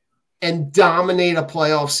and dominate a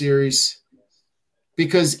playoff series,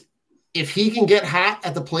 because if he can get hot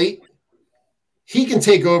at the plate, he can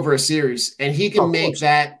take over a series and he can make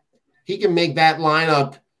that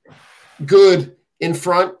lineup good in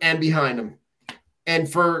front and behind him.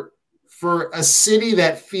 And for a city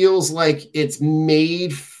that feels like it's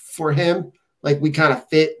made for him, like we kind of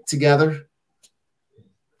fit together,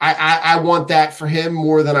 I want that for him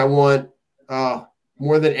more than I want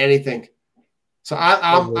more than anything. So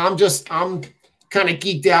I'm kind of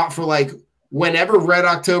geeked out for like whenever Red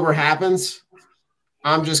October happens,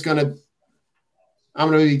 I'm getting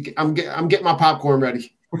my popcorn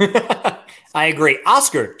ready. I agree.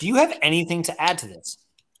 Oscar, do you have anything to add to this?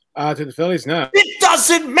 To the Phillies, no. It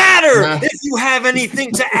doesn't matter if you have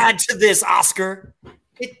anything to add to this, Oscar.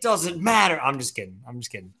 It doesn't matter. I'm just kidding. I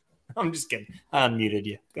unmuted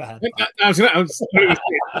you. Go ahead. It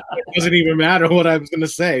doesn't even matter what I was going to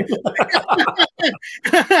say.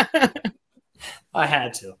 I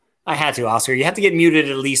had to, Oscar. You have to get muted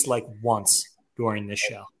at least like once during this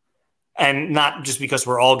show. And not just because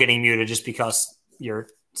we're all getting muted, just because you're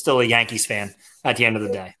still a Yankees fan at the end of the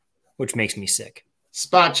day, which makes me sick.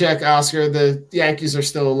 Spot check, Oscar. The Yankees are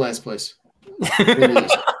still in last place.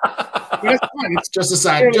 It's Just a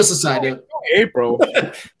side note. April.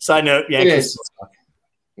 Side note, It is.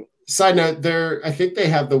 Side note, I think they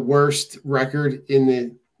have the worst record in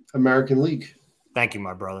the American League. Thank you,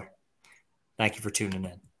 my brother. Thank you for tuning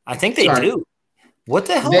in. I think they Sorry. do. What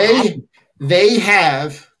the hell? They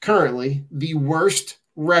have currently the worst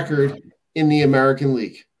record in the American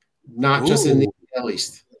League, not just in the AL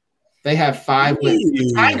East. They have 5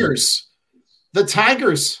 wins. The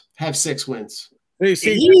Tigers have 6 wins.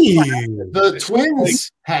 The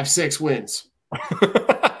Twins have 6 wins.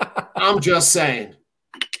 I'm just saying.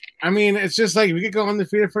 I mean, it's just like we could go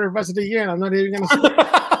undefeated for the rest of the year, and I'm not even going to say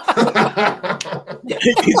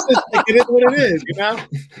it's just like, it is what it is, you know?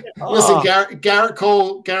 Listen, Garrett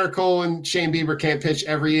Cole and Shane Bieber can't pitch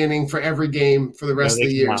every inning for every game for the rest of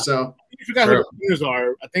the year. So you forgot who the Twins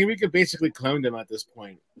are. I think we could basically clone them at this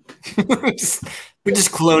point. We're just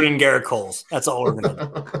cloning Garrett Coles. That's all we're going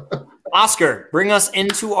to do. Oscar, bring us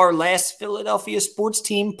into our last Philadelphia sports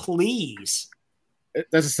team, please.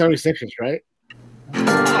 That's the 76ers, right? For the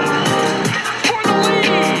lead!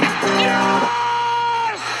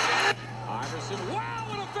 Yes! Iverson, wow,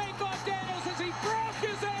 what a fake off Daniels as he broke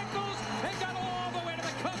his ankles and got all the way to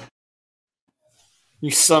the cup.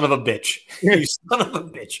 You son of a bitch. You son of a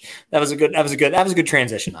bitch. That was a good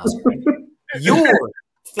transition, Oscar. Your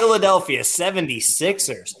Philadelphia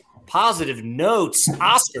 76ers. Positive notes.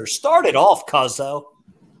 Oscar, start it off, Cuzzo.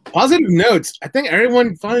 Positive notes. I think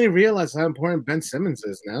everyone finally realized how important Ben Simmons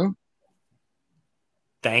is now.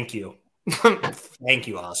 Thank you. Thank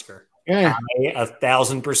you, Oscar. Yeah. I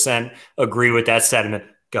 1,000% agree with that sentiment.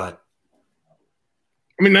 Go ahead.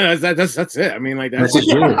 I mean, no, that's it. I mean, like that's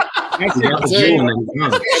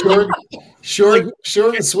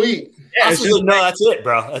Short and sweet. Yeah, that's it,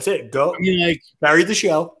 bro. That's it. Go. I mean, like carry the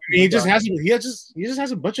show. I mean, he just has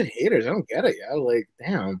a bunch of haters. I don't get it. Yeah, like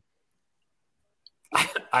damn.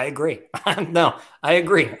 I agree. No, I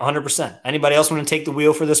agree 100%. Anybody else want to take the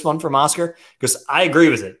wheel for this one from Oscar? Because I agree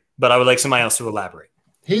with it, but I would like somebody else to elaborate.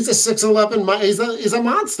 He's a 6'11". He's a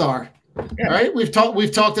Monstar, right? We've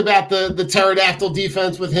talked about the pterodactyl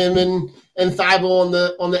defense with him and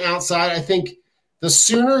Thibault on the outside. I think the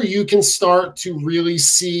sooner you can start to really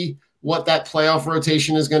see what that playoff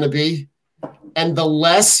rotation is going to be, and the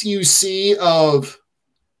less you see of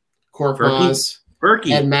Korkmaz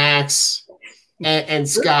and Max and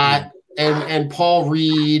Scott and Paul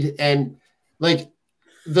Reed, and like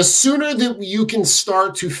the sooner that you can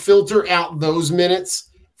start to filter out those minutes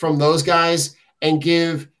from those guys and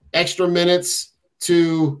give extra minutes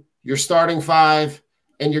to your starting 5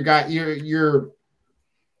 and your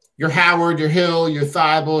Howard, your Hill, your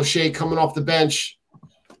Thibault, Shea coming off the bench,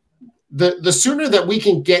 the sooner that we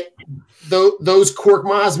can get those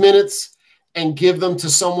Korkmaz minutes and give them to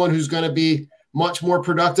someone who's going to be much more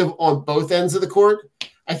productive on both ends of the court.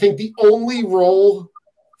 I think the only role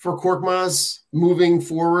for Korkmaz moving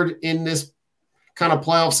forward in this kind of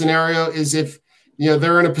playoff scenario is if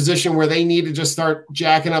they're in a position where they need to just start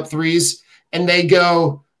jacking up threes and they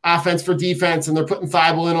go offense for defense and they're putting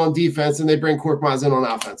Thibault in on defense and they bring Korkmaz in on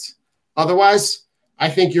offense. Otherwise, I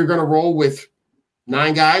think you're going to roll with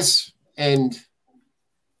 9 guys and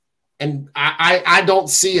I don't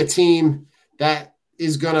see a team that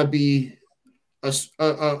is going to be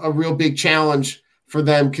a real big challenge for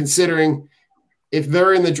them, considering if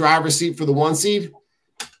they're in the driver's seat for the 1 seed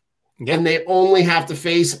and they only have to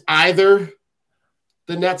face either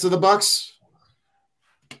the Nets or the Bucks,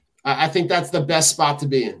 I think that's the best spot to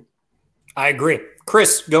be in. I agree.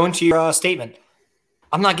 Chris, go into your statement.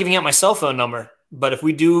 I'm not giving out my cell phone number, but if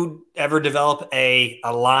we do ever develop a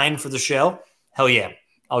line for the show, hell yeah,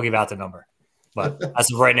 I'll give out the number. But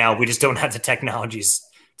as of right now, we just don't have the technologies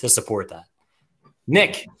to support that.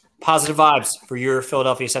 Nick, positive vibes for your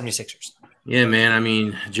Philadelphia 76ers. Yeah, man. I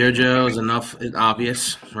mean, JoJo is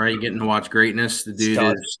obvious, right? You're getting to watch greatness. The dude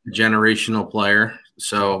is a generational player.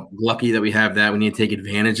 So lucky that we have that. We need to take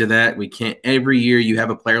advantage of that. We can't – every year you have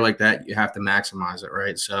a player like that, you have to maximize it,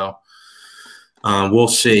 right? So we'll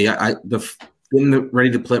see. Getting ready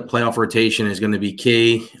to play playoff rotation is going to be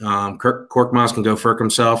key. Korkmaz can go Ferk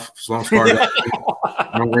himself as long as far as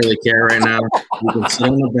I don't really care right now. He can sit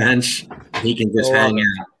on the bench. He can just hang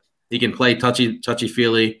out. He can play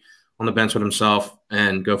touchy-feely on the bench with himself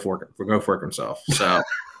and go for it himself. So,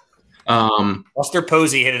 Buster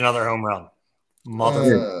Posey hit another home run.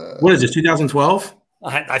 What is this? 2012?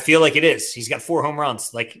 I feel like it is. He's got 4 home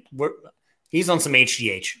runs. Like he's on some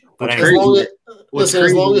HGH. But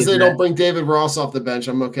as long as they don't bring David Ross off the bench,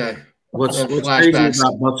 I'm okay. What's crazy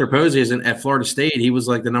about Buster Posey is at Florida State, he was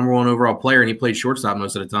like the number 1 overall player, and he played shortstop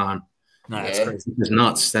most of the time. No, that's crazy. It's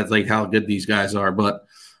nuts. That's like how good these guys are. But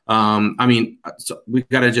I mean, so we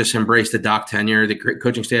got to just embrace the Doc tenure. The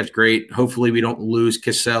coaching staff's great. Hopefully we don't lose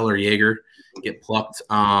Cassell or Yeager, get plucked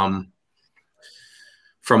from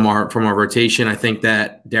our rotation. I think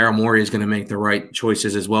that Daryl Morey is going to make the right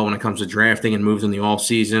choices as well when it comes to drafting and moves in the off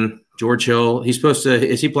season. George Hill, he's supposed to –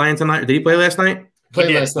 is he playing tonight? Did he play last night?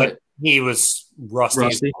 Played last night. He was rusty.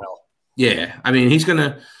 As well. Yeah. I mean, he's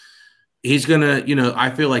gonna,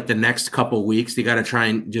 I feel like the next couple of weeks, they got to try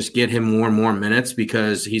and just get him more and more minutes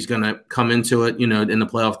because he's going to come into it, in the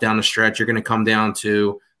playoff down the stretch. You're going to come down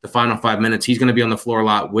to the final 5 minutes. He's going to be on the floor a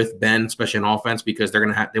lot with Ben, especially in offense, because they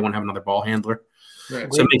want to have another ball handler.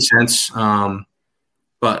 Right. So it makes sense.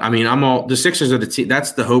 But I mean, the Sixers are the team.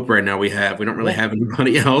 That's the hope right now we have. We don't really have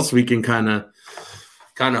anybody else we can kind of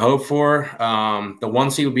hope for. The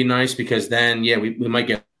 1 seed would be nice because then, we might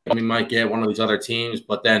get one of these other teams,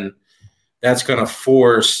 but then that's going to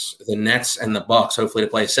force the Nets and the Bucks hopefully to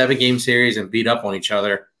play a 7-game series and beat up on each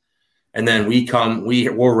other. And then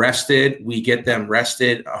we're rested. We get them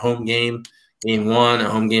rested. A home game, game 1, a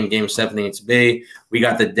home game 7 needs to be. We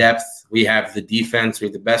got the depth. We have the defense. We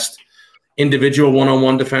have the best individual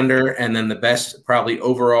one-on-one defender and then the best probably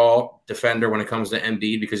overall defender when it comes to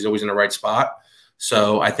Embiid because he's always in the right spot.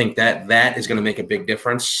 So I think that is going to make a big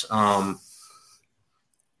difference. To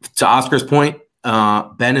Oscar's point,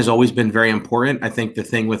 Ben has always been very important. I think the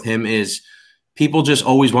thing with him is people just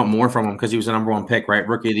always want more from him because he was the number 1 pick, right?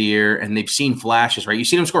 Rookie of the year. And they've seen flashes, right? You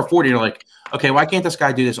see him score 40, you're like, okay, why can't this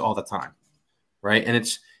guy do this all the time? Right. And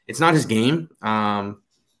it's not his game. I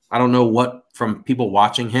don't know what from people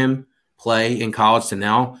watching him play in college to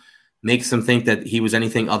now makes them think that he was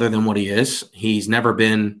anything other than what he is. He's never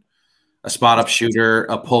been a spot-up shooter,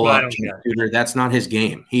 a pull-up shooter. That's not his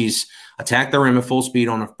game. He's attacked the rim at full speed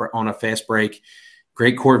on a fast break,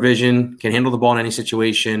 great court vision, can handle the ball in any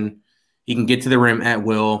situation. He can get to the rim at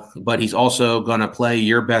will, but he's also going to play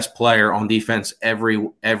your best player on defense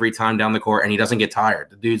every time down the court, and he doesn't get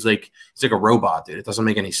tired. The dude's he's like a robot, dude. It doesn't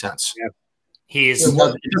make any sense. Yeah.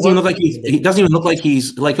 It doesn't even look like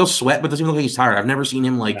he's he'll sweat, but doesn't even look like he's tired. I've never seen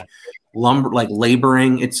him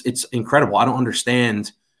laboring. It's incredible. I don't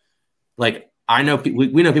understand. I know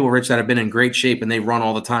we know people rich that have been in great shape and they run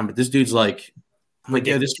all the time, but this dude's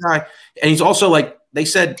this guy, and he's also they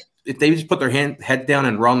said if they just put their head down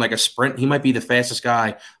and run like a sprint, he might be the fastest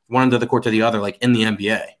guy one end of the court to the other, in the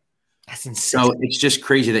NBA. That's insane. So it's just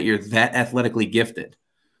crazy that you're that athletically gifted.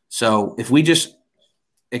 So if we just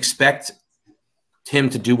expect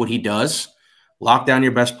him to do what he does, lock down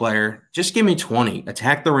your best player, just give me 20,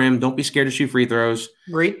 attack the rim. Don't be scared to shoot free throws.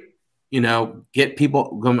 Great. Get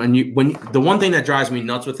people going. When the one thing that drives me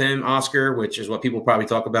nuts with him, Oscar, which is what people probably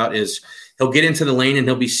talk about, is he'll get into the lane and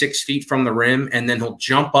he'll be 6 feet from the rim, and then he'll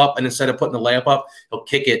jump up, and instead of putting the layup up, he'll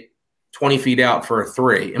kick it 20 feet out for a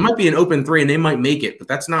 3. It might be an open 3, and they might make it, but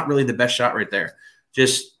that's not really the best shot right there.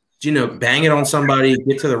 Just bang it on somebody,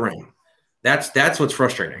 get to the ring. That's what's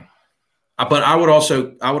frustrating. But I would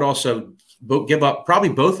also give up probably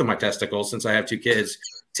both of my testicles since I have 2 kids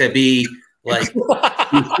to be 50%.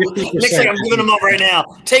 I'm giving them up right now.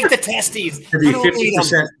 Take the testes. To be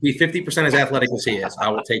 50% as athletic as he is. I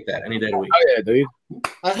will take that any day of the week. Oh yeah, dude.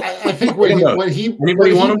 I think when he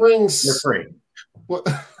brings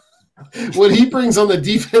on the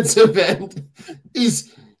defensive end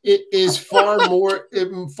is far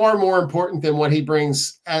more important than what he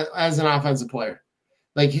brings as an offensive player.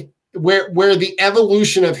 Where the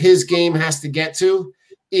evolution of his game has to get to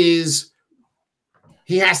is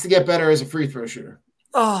he has to get better as a free throw shooter.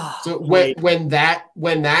 So when that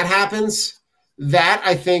happens, that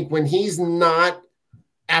I think when he's not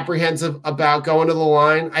apprehensive about going to the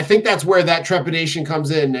line, I think that's where that trepidation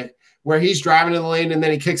comes in, Nick, where he's driving to the lane and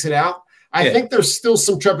then he kicks it out. I think there's still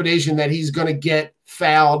some trepidation that he's going to get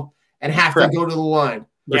fouled and have to go to the line.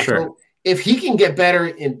 For sure. So if he can get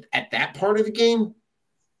better at that part of the game,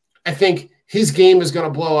 I think his game is going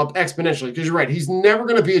to blow up exponentially because you're right. He's never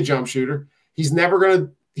going to be a jump shooter. He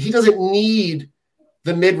doesn't need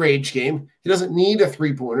the mid-range game. He doesn't need a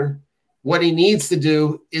 3-pointer. What he needs to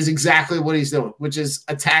do is exactly what he's doing, which is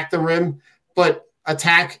attack the rim, but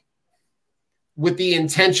attack with the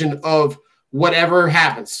intention of whatever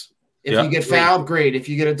happens. If you get fouled, great. If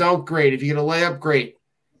you get a dunk, great. If you get a layup, great.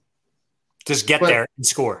 Just get there and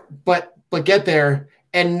score. But get there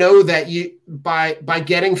and know that you by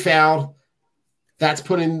getting fouled, that's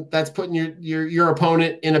putting your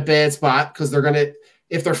opponent in a bad spot because they're gonna,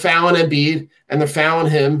 if they're fouling Embiid and they're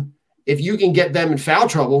fouling him, if you can get them in foul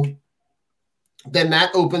trouble, then that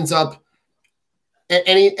opens up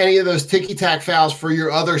any of those ticky-tack fouls for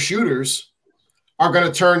your other shooters are going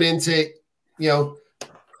to turn into,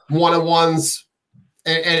 one-on-ones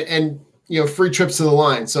and free trips to the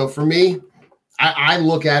line. So for me, I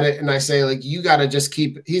look at it and I say, like, he's got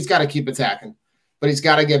to keep attacking, but he's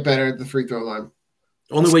got to get better at the free throw line.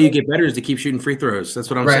 Only way you get better is to keep shooting free throws. That's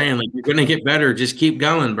what I'm saying. Like, you're going to get better. Just keep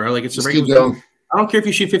going, bro. Like, it's a regular season. I don't care if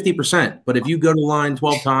you shoot 50%, but if you go to the line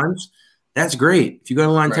 12 times, that's great. If you go to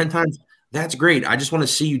the line 10 times, that's great. I just want to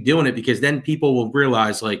see you doing it, because then people will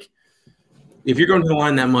realize, like, if you're going to the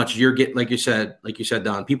line that much, you're getting, like you said,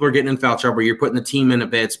 Don, people are getting in foul trouble. You're putting the team in a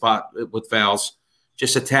bad spot with fouls.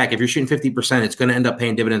 Just attack. If you're shooting 50%, it's going to end up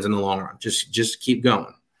paying dividends in the long run. Just keep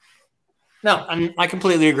going. No, and I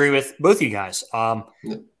completely agree with both of you guys. I'm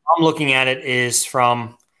looking at it is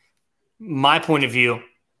from my point of view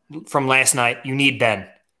from last night. You need Ben.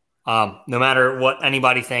 No matter what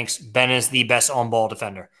anybody thinks, Ben is the best on-ball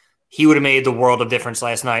defender. He would have made the world of difference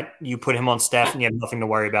last night. You put him on Steph, and you have nothing to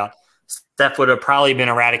worry about. Steph would have probably been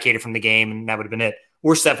eradicated from the game, and that would have been it.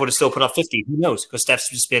 Or Steph would have still put up 50. Who knows? Because Steph's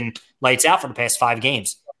just been lights out for the past 5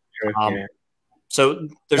 games. So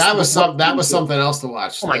that was something else to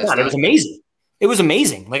watch. Oh my God, it was amazing. It was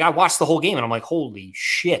amazing. Like, I watched the whole game and I'm like, holy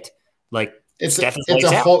shit! Like, it's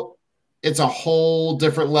a whole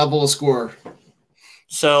different level of score.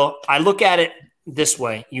 So I look at it this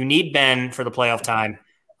way: you need Ben for the playoff time.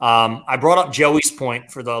 I brought up Joey's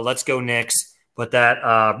point for the "Let's Go Knicks," but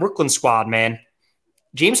that Brooklyn squad, man,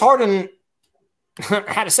 James Harden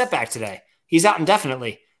had a setback today. He's out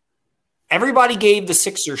indefinitely. Everybody gave the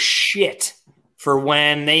Sixers shit for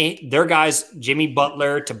when their guys, Jimmy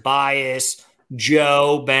Butler, Tobias,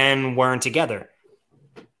 Joe, Ben, weren't together.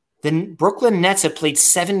 The Brooklyn Nets have played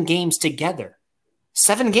 7 games together.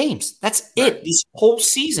 7 games. That's it this whole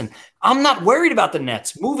season. I'm not worried about the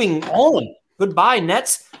Nets. Moving on. Goodbye,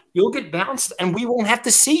 Nets. You'll get bounced, and we won't have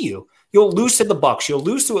to see you. You'll lose to the Bucks. You'll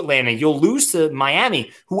lose to Atlanta. You'll lose to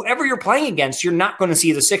Miami. Whoever you're playing against, you're not going to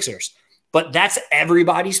see the Sixers. But that's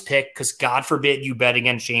everybody's pick, because God forbid you bet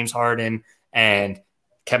against James Harden and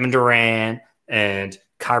Kevin Durant and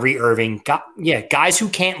Kyrie Irving. Guys who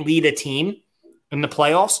can't lead a team in the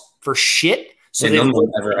playoffs for shit. So they none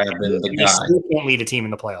will ever have been the guy. Still can't lead a team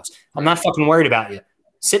in the playoffs. I'm not fucking worried about you.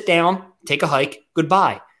 Sit down, take a hike,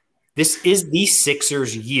 goodbye. This is the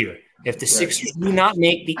Sixers' year. If the Sixers do not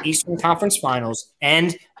make the Eastern Conference Finals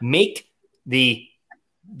and make the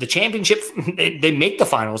championship, they make the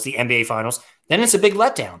finals, the NBA Finals, then it's a big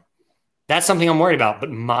letdown. That's something I'm worried about.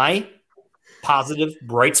 But my positive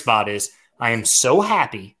bright spot is I am so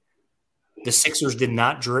happy the Sixers did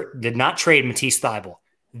not trade Matisse Thybulle.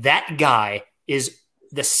 That guy is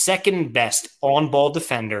the second best on-ball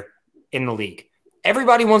defender in the league.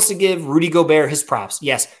 Everybody wants to give Rudy Gobert his props.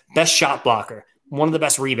 Yes, best shot blocker, one of the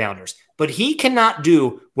best rebounders. But he cannot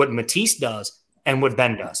do what Matisse does and what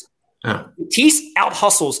Ben does. Matisse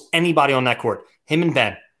out-hustles anybody on that court, him and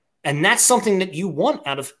Ben. And that's something that you want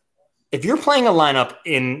out of – if you're playing a lineup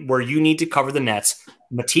in where you need to cover the Nets,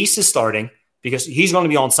 Matisse is starting because he's going to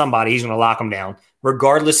be on somebody. He's going to lock them down.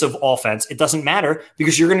 Regardless of offense, it doesn't matter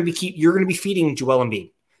because you're going to be feeding Joel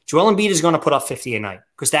Embiid. Joel Embiid is going to put up 50 a night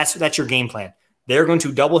because that's your game plan. They're going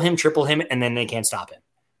to double him, triple him, and then they can't stop him.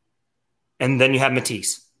 And then you have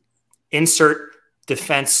Matisse. Insert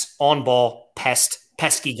defense, on ball,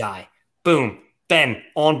 pesky guy. Boom. Ben,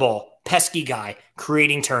 on ball, pesky guy,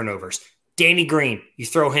 creating turnovers. Danny Green, you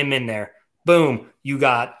throw him in there. Boom. You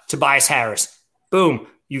got Tobias Harris. Boom.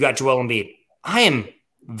 You got Joel Embiid. I am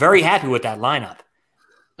very happy with that lineup.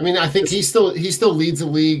 I mean, I think he still leads the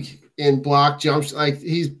league in block jumps. Like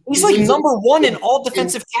he's like number 1 in all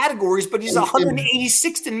defensive categories, but he's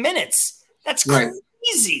 186th in minutes. That's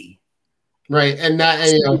crazy. Right. And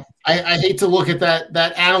that, I hate to look at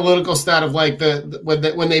that analytical stat of like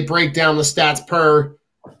when they break down the stats per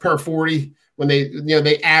 40, when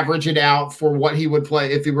they average it out for what he would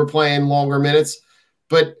play if he were playing longer minutes,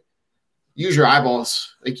 but use your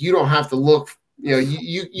eyeballs. Like you don't have to look,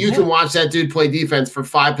 you can watch that dude play defense for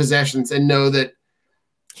 5 possessions and know that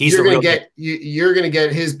you're going to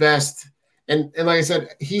get his best. And like I said,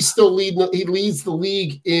 he leads the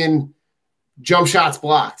league in jump shots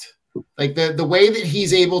blocked. Like the way that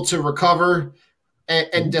he's able to recover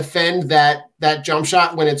and defend that jump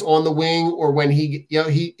shot when it's on the wing or when he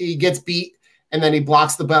gets beat and then he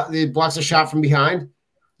blocks a shot from behind.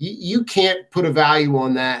 You can't put a value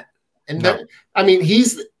on that. And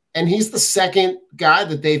he's the second guy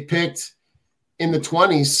that they've picked in the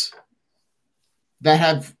 20s that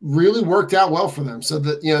have really worked out well for them. So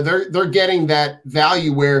that they're getting that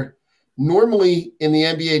value where normally in the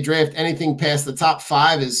NBA draft, anything past the top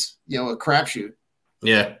 5 is a crapshoot.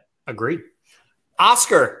 Yeah, agreed.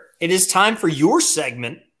 Oscar, it is time for your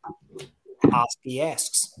segment. Oscar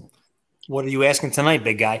asks, "What are you asking tonight,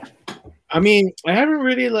 big guy?" I mean, I haven't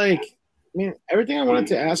really mean, everything I wanted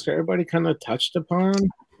to ask, everybody kind of touched upon.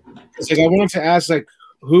 It's like I wanted to ask, like,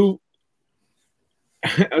 who.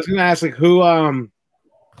 I was going to ask, like, who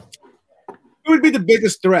would be the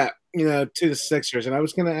biggest threat, to the Sixers, and I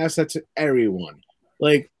was going to ask that to everyone.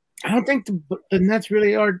 Like, I don't think the Nets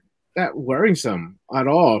really are that worrisome at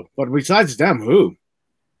all. But besides them, who?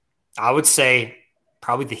 I would say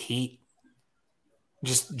probably the Heat.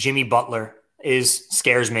 Just Jimmy Butler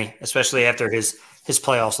scares me, especially after his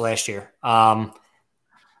playoffs last year.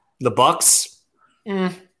 The Bucks,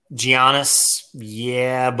 Giannis,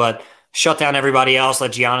 yeah, but shut down everybody else,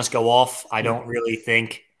 let Giannis go off. I don't really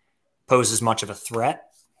think poses much of a threat.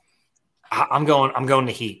 I'm going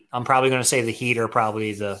to Heat. I'm probably going to say the Heat are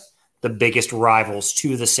probably the biggest rivals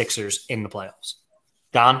to the Sixers in the playoffs.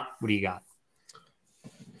 Don, what do you got?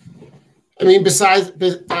 I mean,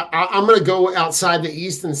 I'm going to go outside the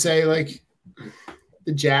East and say, like,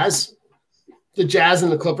 the Jazz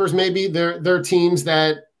and the Clippers. Maybe they're teams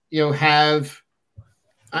that have.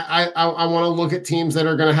 I want to look at teams that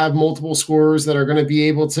are going to have multiple scorers, that are going to be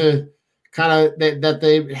able to kind of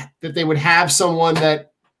that they would have someone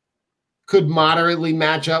that could moderately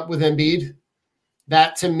match up with Embiid.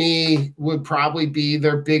 That to me would probably be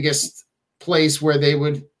their biggest place where they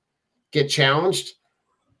would get challenged.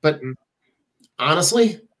 But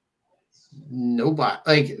honestly, nobody,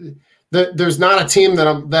 like, there's not a team that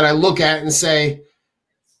I look at and say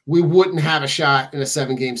we wouldn't have a shot in a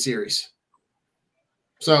 7-game series.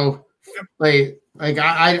 So,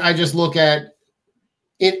 I just look at,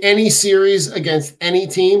 in any series against any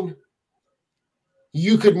team,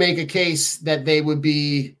 you could make a case that they would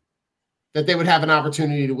have an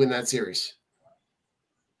opportunity to win that series.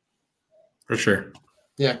 For sure.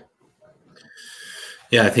 Yeah.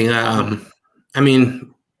 Yeah, I think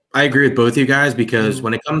I agree with both you guys, because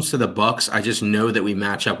when it comes to the Bucks, I just know that we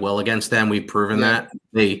match up well against them. We've proven that.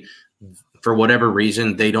 They, for whatever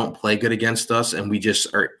reason, they don't play good against us, and we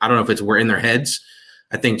just are. I don't know if we're in their heads.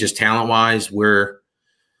 I think just talent-wise, we're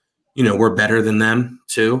better than them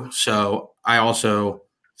too. So I also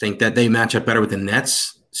think that they match up better with the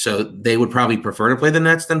Nets. So they would probably prefer to play the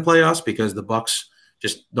Nets than play us, because the Bucks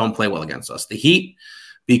just don't play well against us. The Heat,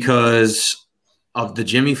 because of the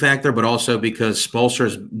Jimmy factor, but also because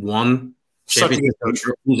Spoelstra's won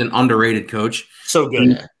championship. He's an underrated coach. So good.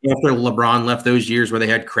 And after LeBron left those years where they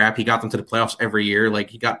had crap, he got them to the playoffs every year. Like,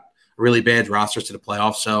 he got really bad rosters to the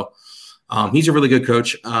playoffs. So he's a really good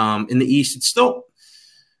coach. In the East, it's still,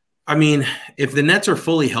 I mean, if the Nets are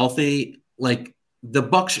fully healthy, like, the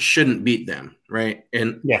Bucks shouldn't beat them, right?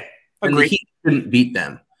 And the Heat shouldn't beat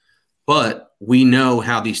them. But we know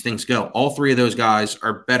how these things go. All three of those guys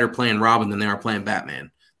are better playing Robin than they are playing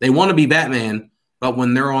Batman. They want to be Batman, but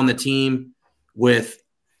when they're on the team with,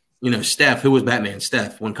 Steph, who was Batman?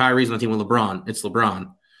 Steph. When Kyrie's on the team with LeBron, it's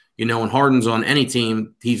LeBron. When Harden's on any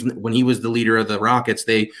team, when he was the leader of the Rockets,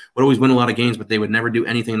 they would always win a lot of games, but they would never do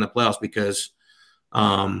anything in the playoffs because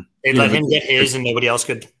they let him get his, and nobody else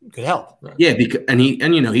could help. Yeah,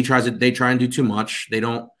 he tries to. They try and do too much. They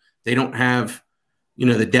don't have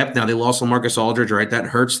the depth now. They lost LaMarcus Aldridge, right? That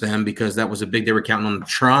hurts them, because that was a big. They were counting on to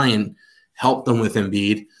try and help them with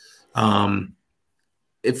Embiid.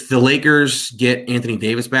 If the Lakers get Anthony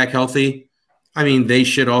Davis back healthy, I mean, they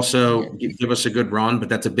should also give us a good run, but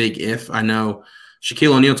that's a big if. I know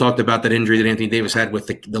Shaquille O'Neal talked about that injury that Anthony Davis had with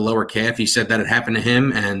the lower calf. He said that it happened to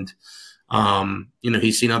him, and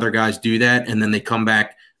he's seen other guys do that, and then they come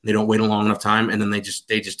back, they don't wait a long enough time, and then they just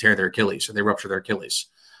tear their Achilles, or they rupture their Achilles.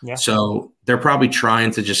 Yeah. So they're probably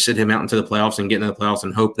trying to just sit him out into the playoffs and get into the playoffs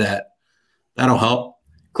and hope that that'll help.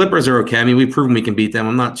 Clippers are okay. I mean, we've proven we can beat them.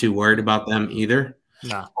 I'm not too worried about them either.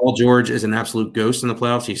 No. Paul George is an absolute ghost in the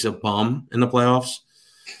playoffs. He's a bum in the playoffs.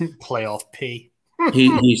 Playoff P.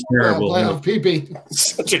 He's terrible. Playoff PP.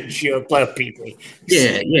 Such a joke. Playoff PP.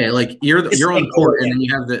 Yeah. Like you're on the court, and then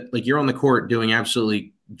you have you're on the court doing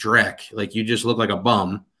absolutely dreck. Like, you just look like a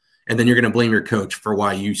bum, and then you're going to blame your coach for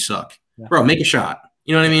why you suck. Yeah. Bro, make a shot.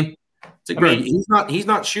 You know what I mean? It's like, he's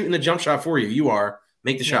not shooting the jump shot for you. You are.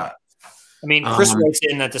 Make the shot. I mean, Chris writes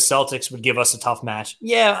in that the Celtics would give us a tough match.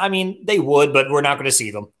 Yeah, I mean, they would, but we're not going to see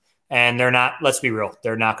them. And they're not, let's be real,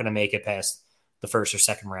 they're not going to make it past the first or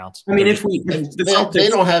second rounds. I mean, they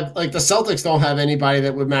don't have, like, the Celtics don't have anybody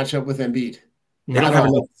that would match up with Embiid. They don't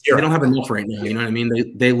have enough right now. You know what I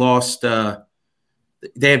mean? They lost. They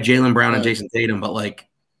have Jaylen Brown and Jason Tatum, but, like,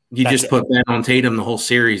 you just put Ben on Tatum the whole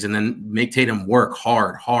series and then make Tatum work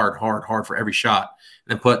hard for every shot,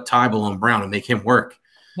 and then put Tybal on Brown and make him work.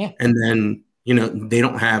 Yeah. And then, they're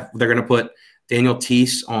going to put Daniel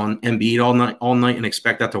Tice on Embiid all night and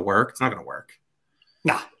expect that to work. It's not going to work.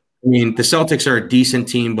 Nah. I mean, the Celtics are a decent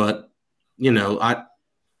team, but,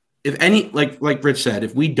 if any, like Rich said,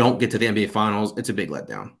 if we don't get to the NBA Finals, it's a big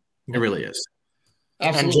letdown. It really is.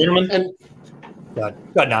 Absolutely. And gentlemen, go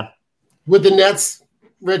ahead, Don. With the Nets,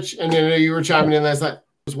 Rich, and I know you were chiming in last night.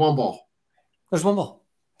 There's one ball. There's one ball.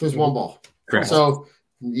 There's one ball. Correct. So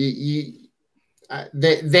they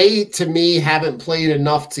to me haven't played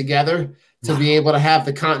enough together to be able to have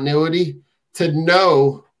the continuity to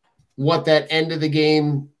know what that end of the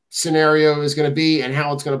game scenario is going to be and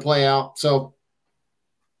how it's going to play out. So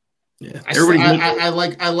Yeah, I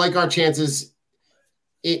like our chances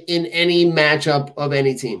in any matchup of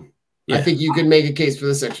any team. Yeah. I think you could make a case for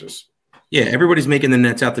the Sixers. Yeah, everybody's making the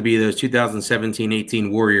Nets out to be those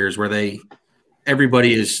 2017-18 Warriors where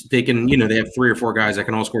everybody is they can, they have 3 or 4 guys that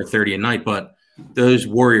can all score 30 a night, but those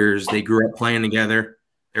Warriors, they grew up playing together.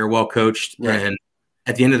 They're well coached. Right. And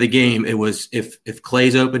at the end of the game, it was if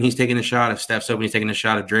Clay's open, he's taking a shot. If Steph's open, he's taking a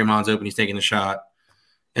shot. If Draymond's open, he's taking a shot.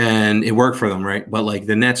 And it worked for them, right? But like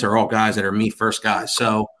the Nets are all guys that are me first guys.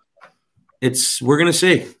 So we're gonna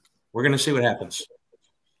see. We're gonna see what happens.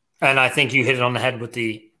 And I think you hit it on the head with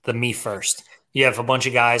the me first. You have a bunch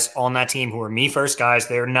of guys on that team who are me first guys.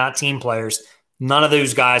 They're not team players. None of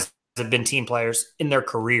those guys have been team players in their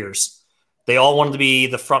careers. They all wanted to be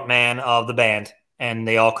the front man of the band, and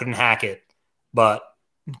they all couldn't hack it. But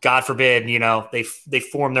God forbid, they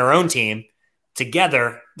form their own team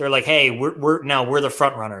together. They're like, hey, we're the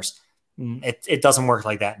front runners. It doesn't work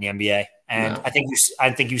like that in the NBA, and no.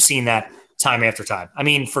 I think you've seen that time after time. I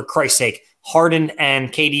mean, for Christ's sake, Harden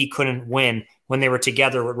and KD couldn't win when they were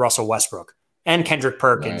together with Russell Westbrook and Kendrick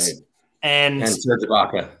Perkins and Serge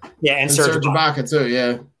Ibaka. Yeah, and Serge Ibaka too.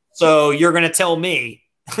 Yeah. So you're going to tell me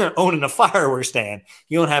owning a fireworks stand,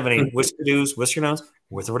 you don't have any whisker nose,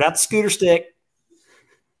 with or without the scooter stick.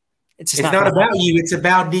 It's not about you. It's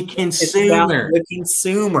about the consumer.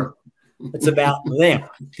 It's about them.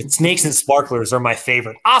 Snakes and sparklers are my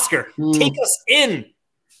favorite. Oscar, take us in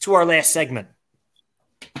to our last segment.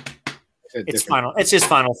 It's just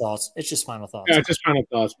final thoughts. Yeah, it's just final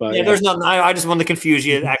thoughts. But yeah, there's nothing. I just wanted to confuse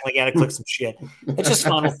you, act like you had to click some shit. It's just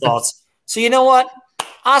final thoughts. So you know what,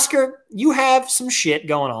 Oscar, you have some shit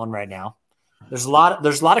going on right now. There's a lot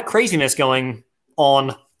of craziness going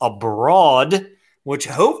on abroad, which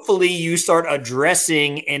hopefully you start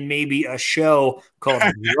addressing in maybe a show called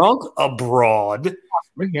Drunk Abroad.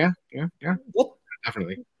 Yeah.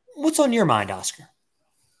 Definitely. What's on your mind, Oscar?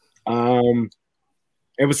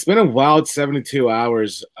 It's been a wild 72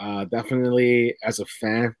 hours. Definitely as a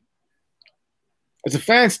fan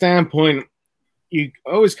standpoint, you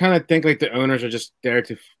always kind of think like the owners are just there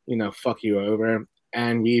to, fuck you over.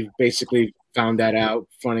 And we've basically found that out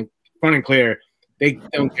front and clear. They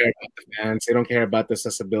don't care about the fans. They don't care about the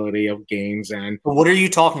accessibility of games. And what are you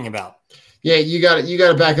talking about? Yeah, you got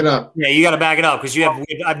to back it up. Yeah, you got to back it up because I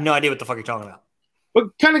have no idea what the fuck you're talking about.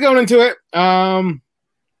 But kind of going into it.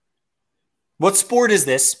 What sport is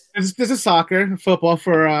this? This is soccer, football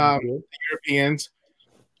for the Europeans.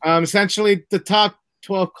 Essentially, the top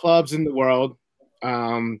 12 clubs in the world,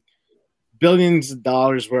 billions of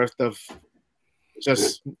dollars worth of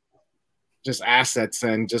just assets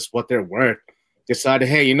and just what they're worth. Decided,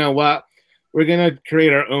 hey, you know what? We're gonna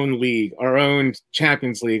create our own league, our own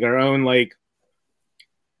Champions League, our own league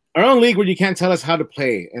where you can't tell us how to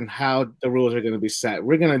play and how the rules are gonna be set.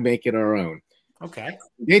 We're gonna make it our own. Okay.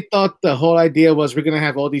 They thought the whole idea was we're gonna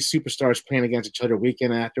have all these superstars playing against each other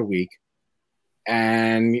weekend after week,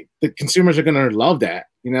 and the consumers are gonna love that,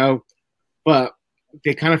 But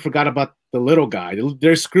they kind of forgot about the little guy.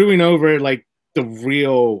 They're screwing over like the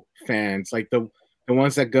real fans, like the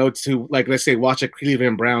ones that go to, like, let's say, watch a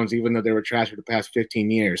Cleveland Browns, even though they were trash for the past 15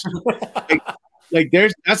 years.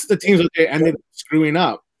 That's the teams that they ended up screwing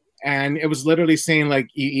up. And it was literally saying, like,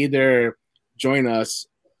 you either join us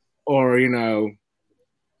or, you're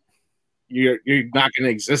not going to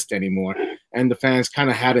exist anymore. And the fans kind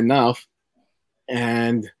of had enough.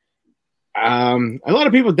 And a lot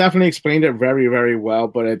of people definitely explained it very, very well,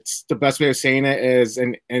 but it's the best way of saying it is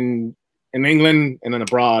in England and then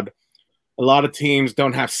abroad, a lot of teams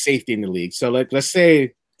don't have safety in the league. So, like, let's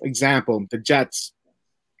say, example, the Jets,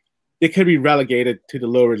 they could be relegated to the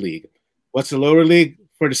lower league. What's the lower league?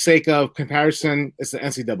 For the sake of comparison, it's the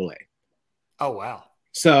NCAA. Oh, wow.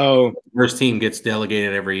 So first team gets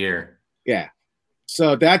delegated every year. Yeah.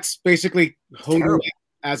 So that's basically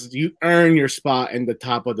as you earn your spot in the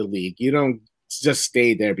top of the league. You don't just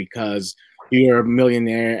stay there because you're a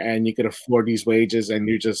millionaire and you can afford these wages and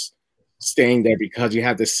you're just staying there because you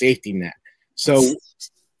have the safety net. So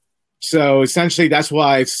essentially that's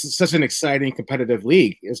why it's such an exciting competitive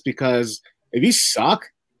league. It's because if you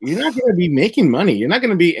suck, you're not going to be making money. You're not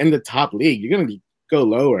going to be in the top league. You're going to go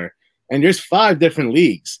lower. And there's 5 different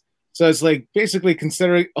leagues. So it's like basically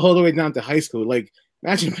considering all the way down to high school. Like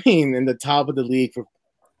imagine being in the top of the league for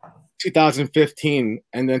 2015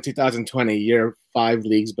 and then 2020, you're 5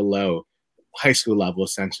 leagues below high school level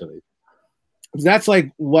essentially. That's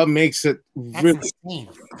like what makes it really.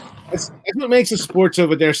 That's what makes the sports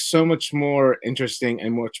over there so much more interesting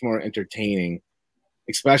and much more entertaining,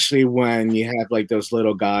 especially when you have like those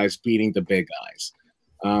little guys beating the big guys,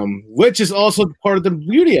 which is also part of the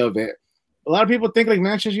beauty of it. A lot of people think like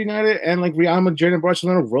Manchester United and like Real Madrid and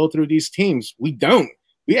Barcelona roll through these teams. We don't.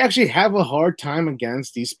 We actually have a hard time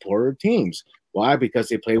against these poorer teams. Why? Because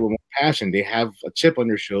they play with more passion. They have a chip on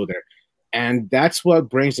their shoulder. And that's what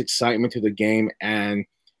brings excitement to the game. And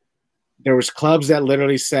there was clubs that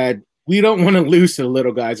literally said, we don't want to lose to the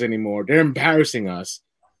little guys anymore. They're embarrassing us.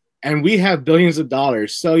 And we have billions of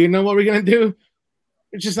dollars. So you know what we're going to do?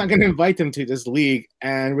 We're just not going to invite them to this league.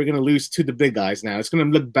 And we're going to lose to the big guys now. It's going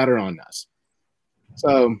to look better on us.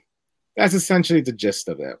 So that's essentially the gist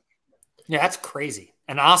of it. Yeah, that's crazy.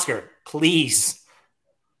 And Oscar, please,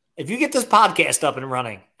 if you get this podcast up and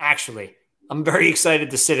running, actually, I'm very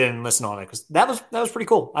excited to sit in and listen on it because that was pretty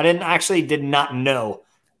cool. I did not know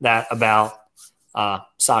that about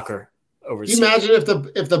soccer overseas. Can you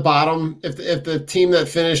imagine if the team that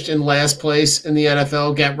finished in last place in the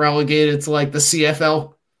NFL get relegated to like the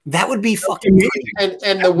CFL? That would be fucking amazing.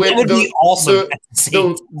 And the win would be awesome.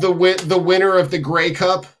 The winner of the Grey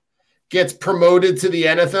Cup gets promoted to the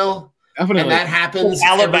NFL. Definitely. And that happens.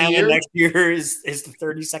 Alabama next year is the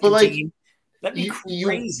 32nd team. That'd be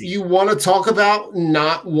crazy. You want to talk about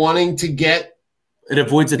not wanting to get it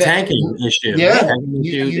avoids a tanking issue. Yeah,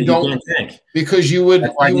 you don't tank because you would.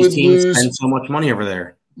 That's why these teams spend so much money over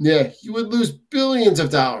there. Yeah, you would lose billions of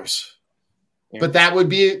dollars. Yeah. But that would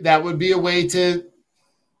be a way to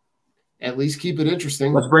at least keep it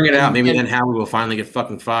interesting. Let's bring it out. Maybe then Howie will finally get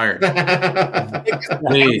fucking fired.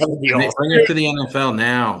 Please bring it to the NFL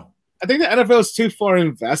now. I think the NFL is too far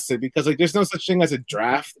invested because like there's no such thing as a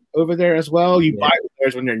draft over there as well. You buy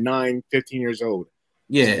players when you're 9, 15 years old.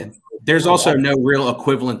 Yeah. There's also no real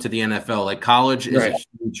equivalent to the NFL. Like college is a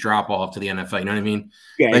huge drop off to the NFL. You know what I mean?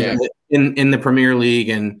 Yeah, like in the Premier League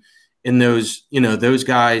and in those, those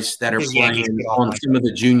guys that are playing on some of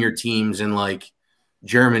the junior teams in like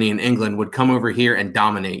Germany and England would come over here and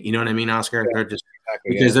dominate. You know what I mean, Oscar? Yeah, they're just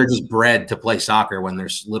because they're just bred to play soccer when they're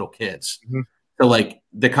little kids. Mm-hmm. So like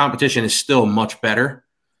the competition is still much better.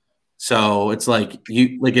 So it's like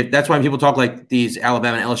that's why people talk like these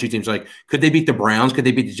Alabama and LSU teams like, could they beat the Browns? Could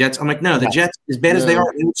they beat the Jets? I'm like, no, the Jets, as bad as they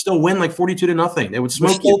are, they would still win like 42-0. They would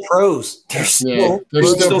smoke you. Pros. They're still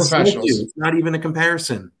professionals. It's not even a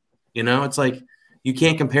comparison. It's like you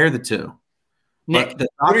can't compare the two. Nick,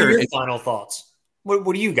 what are your final thoughts? What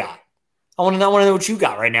do you got? I want to know what you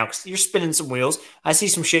got right now because you're spinning some wheels. I see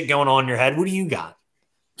some shit going on in your head. What do you got?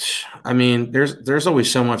 I mean, there's always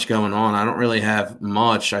so much going on. I don't really have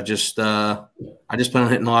much. I just plan on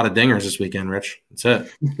hitting a lot of dingers this weekend, Rich. That's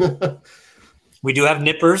it. We do have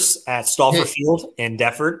nippers at Stauffer Field in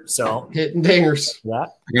Deptford, so hitting dingers. Yeah,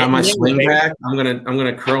 I got my sling back. I'm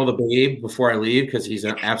gonna curl the babe before I leave because he's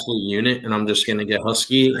an absolute unit, and I'm just gonna get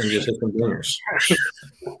husky and just hit some dingers.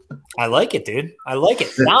 I like it, dude. I like it.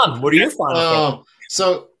 Don, what are your final thoughts?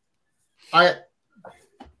 So,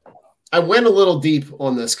 I went a little deep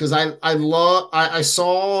on this because I love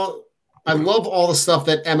all the stuff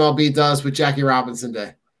that MLB does with Jackie Robinson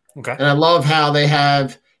Day. Okay. And I love how they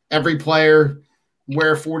have every player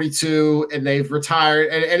wear 42 and they've retired.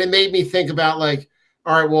 And it made me think about like,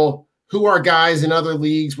 all right, well, who are guys in other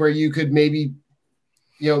leagues where you could maybe,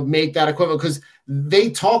 make that equivalent? Because they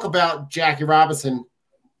talk about Jackie Robinson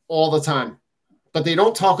all the time, but they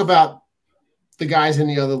don't talk about the guys in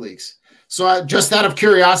the other leagues. So just out of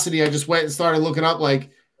curiosity, I just went and started looking up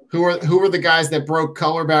like who are the guys that broke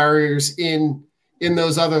color barriers in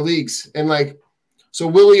those other leagues. And like, so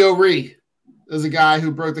Willie O'Ree is a guy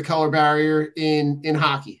who broke the color barrier in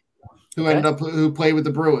hockey, who played with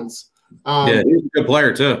the Bruins. He was a good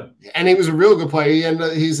player too. And he was a real good player.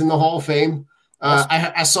 He's in the Hall of Fame.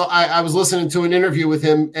 I was listening to an interview with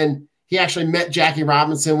him and he actually met Jackie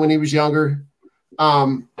Robinson when he was younger.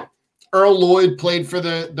 Earl Lloyd played for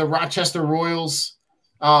the Rochester Royals.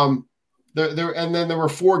 And then there were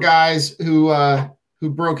 4 guys who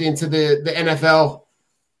broke into the NFL.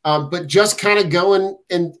 But just kind of going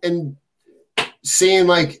and seeing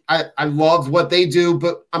like I loved what they do,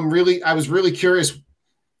 but I was really curious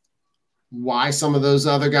why some of those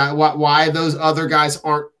other guys, why those other guys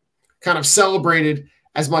aren't kind of celebrated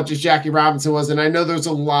as much as Jackie Robinson was. And I know there's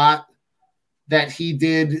a lot that he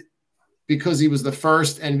did because he was the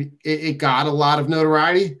first and it got a lot of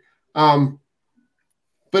notoriety.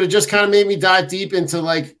 But it just kind of made me dive deep into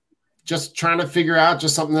like just trying to figure out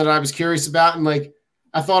just something that I was curious about. And like,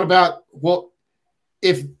 I thought about, well,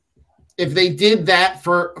 if they did that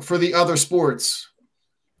for the other sports,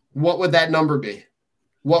 what would that number be?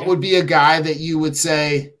 What would be a guy that you would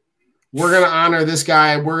say, we're going to honor this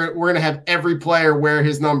guy. We're going to have every player wear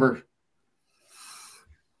his number.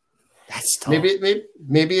 That's tough.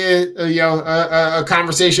 Maybe a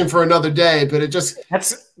conversation for another day, but it just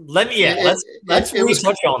let's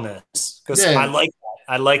touch on this because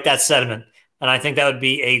I like that sentiment, and I think that would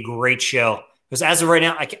be a great show. Because as of right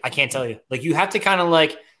now, I can't tell you. Like you have to kind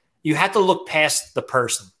of you have to look past the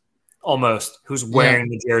person almost who's wearing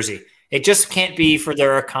the jersey. It just can't be for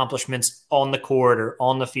their accomplishments on the court or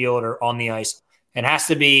on the field or on the ice. It has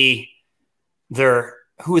to be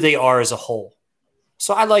who they are as a whole.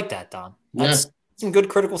 So I like that, Don. That's some good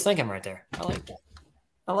critical thinking right there. I like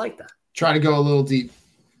that. Try to go a little deep.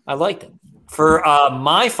 I like that. For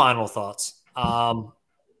my final thoughts,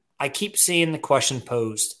 I keep seeing the question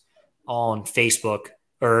posed on Facebook,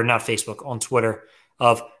 or not Facebook, on Twitter,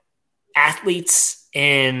 of athletes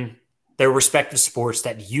in their respective sports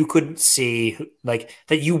that you couldn't see, like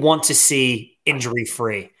that you want to see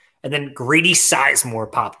injury-free. And then Grady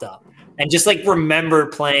Sizemore popped up. And just like remember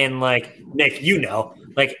playing like Nick,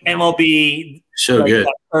 like MLB, so good,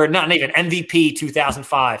 or not even MVP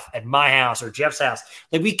 2005 at my house or Jeff's house.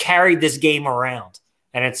 Like we carried this game around,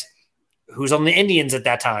 and it's who's on the Indians at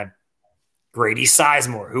that time, Grady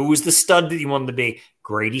Sizemore. Who was the stud that you wanted to be,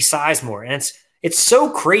 Grady Sizemore, and it's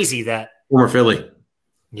so crazy that former Philly,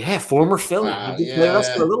 former Philly, played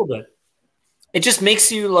us for a little bit. It just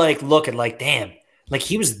makes you like look at like damn, like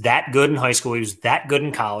he was that good in high school, he was that good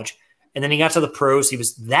in college. And then he got to the pros. He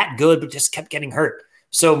was that good, but just kept getting hurt.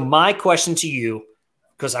 So my question to you,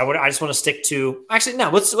 because I just want to stick to actually no,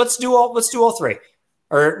 let's do all three,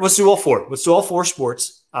 or let's do all four. Let's do all four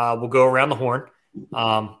sports. We'll go around the horn,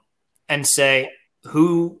 and say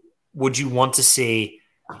who would you want to see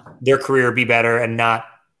their career be better and not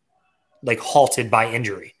like halted by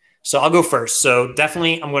injury. So I'll go first. So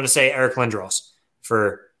definitely, I'm going to say Eric Lindros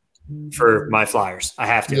for my Flyers. I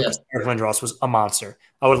have to. Yeah. Eric Lindros was a monster.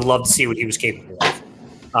 I would love to see what he was capable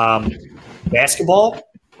of. Basketball,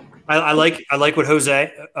 I like what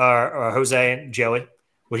Jose and Joey,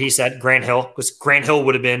 what he said. Grant Hill, because Grant Hill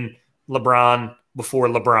would have been LeBron before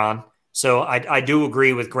LeBron. So I do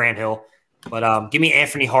agree with Grant Hill, but give me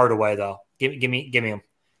Anthony Hardaway though. Give me him.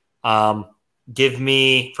 Give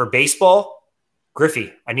me for baseball,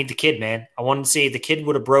 Griffey. I need the kid, man. I wanted to see the kid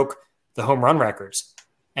would have broke the home run records.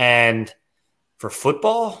 And for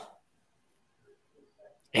football,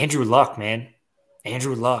 Andrew Luck, man.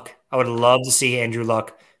 Andrew Luck. I would love to see Andrew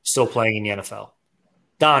Luck still playing in the NFL.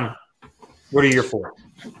 Don, what are your four?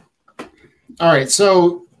 All right,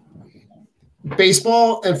 so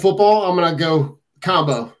baseball and football, I'm going to go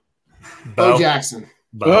combo. Bo Jackson.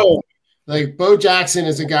 Bo. Like, Bo Jackson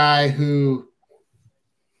is a guy who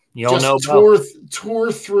you all know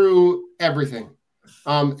tore through everything.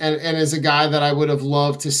 And is a guy that I would have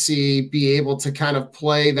loved to see be able to kind of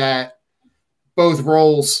play that both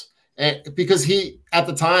roles, and because at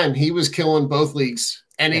the time he was killing both leagues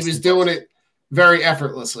and he was doing it very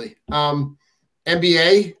effortlessly.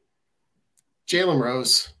 NBA, Jalen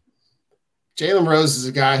Rose. Jalen Rose is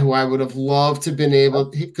a guy who I would have loved to been able,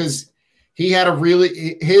 because he had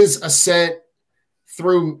his ascent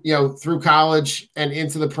through college and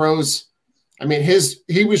into the pros. I mean,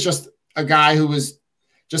 he was just a guy who was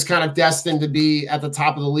just kind of destined to be at the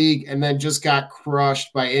top of the league and then just got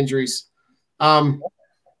crushed by injuries.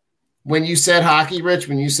 When you said hockey, Rich,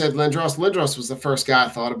 when you said Lindros was the first guy I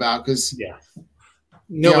thought about because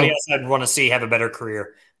nobody else I'd want to see have a better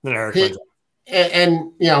career than Eric Lindros.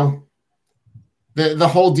 And the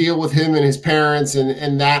whole deal with him and his parents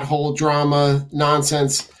and that whole drama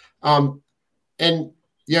nonsense. And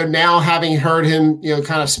now having heard him,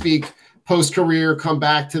 kind of speak post-career, come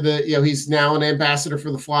back to he's now an ambassador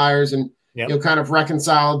for the Flyers and, kind of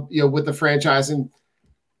reconciled, with the franchise. And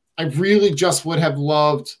I really just would have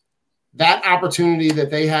loved that opportunity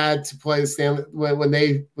that they had to play the Stanley when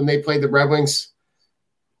they played the Red Wings.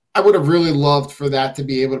 I would have really loved for that to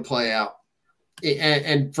be able to play out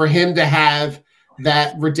and for him to have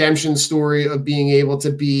that redemption story of being able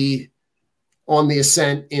to be on the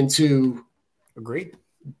ascent into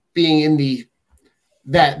being in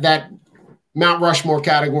that Mount Rushmore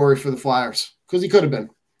category for the Flyers, because he could have been.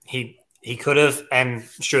 He could have and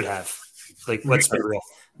should have. Like, let's be real.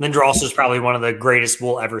 Lindros is probably one of the greatest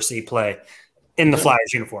we'll ever see play in the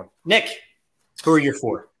Flyers uniform. Nick, who are your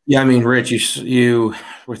four? Yeah, I mean, Rich, you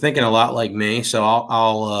were thinking a lot like me, so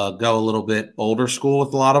I'll go a little bit older school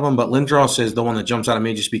with a lot of them. But Lindros is the one that jumps out at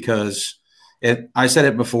me just because I said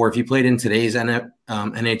it before. If you played in today's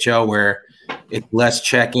NHL, where it's less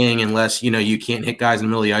checking and less, you can't hit guys in the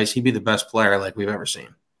middle of the ice, he'd be the best player like we've ever seen.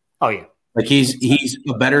 Oh yeah, like he's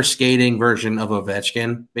a better skating version of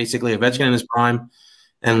Ovechkin. Basically, Ovechkin in his prime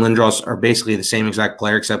and Lindros are basically the same exact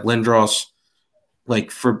player, except Lindros,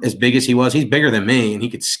 like for as big as he was, he's bigger than me, and he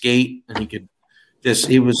could skate and he could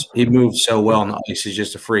he moved so well on the ice. He's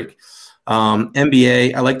just a freak.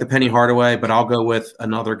 NBA, I like the Penny Hardaway, but I'll go with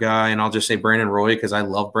another guy, and I'll just say Brandon Roy because I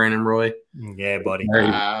love Brandon Roy. Yeah, buddy.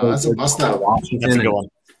 That's a bust out. That's a good one.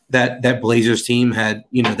 That Blazers team had,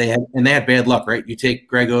 they had bad luck, right? You take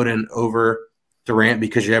Greg Oden over Durant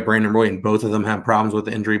because you have Brandon Roy, and both of them have problems with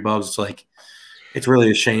the injury bugs. It's like, it's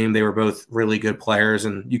really a shame. They were both really good players,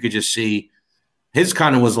 and you could just see his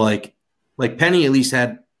kind of was like Penny at least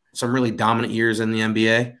had some really dominant years in the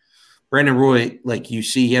NBA. Brandon Roy, like you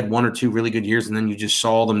see, he had 1 or 2 really good years, and then you just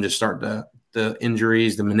saw them just start the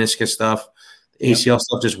injuries, the meniscus stuff, the ACL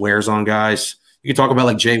stuff just wears on guys. You could talk about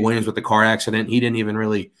like Jay Williams with the car accident. He didn't even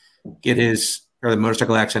really get the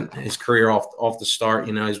motorcycle accident, his career off the start.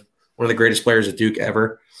 He's one of the greatest players at Duke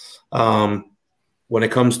ever. When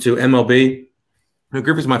it comes to MLB,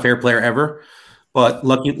 Griffey's my favorite player ever, but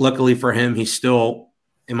luckily for him, he's still,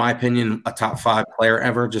 in my opinion, a top 5 player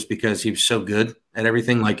ever, just because he was so good at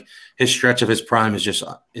everything. Like his stretch of his prime is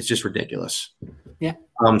just ridiculous. Yeah.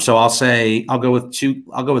 So I'll go with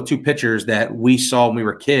two pitchers that we saw when we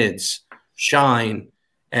were kids shine,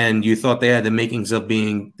 and you thought they had the makings of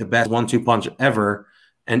being the best 1-2 punch ever,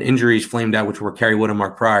 and injuries flamed out, which were Kerry Wood and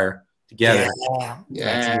Mark Pryor together.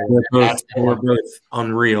 Yeah. They were both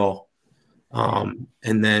unreal.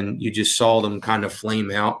 And then you just saw them kind of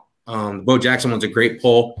flame out. Bo Jackson one's a great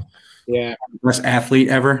pull. Yeah. Best athlete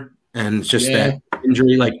ever. And it's just that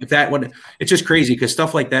injury, like if that would, it's just crazy because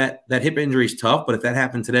stuff like that hip injury is tough. But if that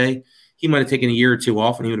happened today, he might have taken a year or 2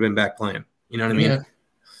 off and he would have been back playing. You know what I mean? Yeah.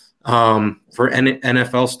 For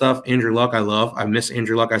NFL stuff, Andrew Luck, I miss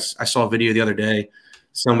Andrew Luck. I saw a video the other day.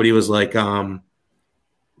 Somebody was like,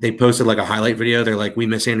 they posted like a highlight video. They're like, we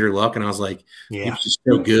miss Andrew Luck. And I was like, he was just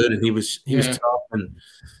so good. And he was tough. And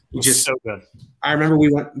he just so good. I remember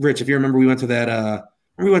we went, Rich, if you remember, we went to that,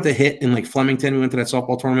 we went to hit in like Flemington. We went to that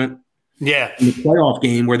softball tournament. Yeah. In the playoff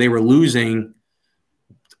game where they were losing.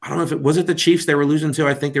 I don't know if it was the Chiefs they were losing to.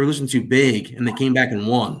 I think they were losing too big and they came back and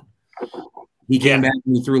won. He came back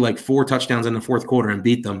and he threw like 4 touchdowns in the fourth quarter and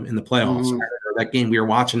beat them in the playoffs. That game, we were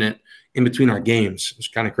watching it in between our games. It was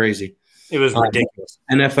kind of crazy. It was ridiculous.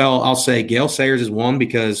 NFL, I'll say Gale Sayers is one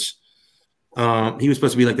because he was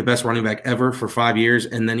supposed to be like the best running back ever for 5 years.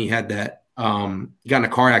 And then he had that he got in a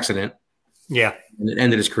car accident. Yeah. And it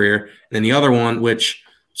ended his career. And then the other one, which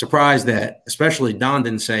surprised that especially Don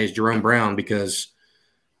didn't say, is Jerome Brown because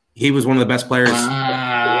he was one of the best players.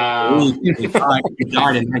 Wow. He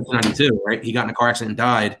died in 1992, right? He got in a car accident and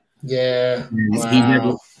died. Yeah.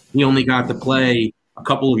 Wow. He only got to play a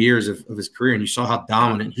couple of years of his career, and you saw how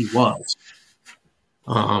dominant he was.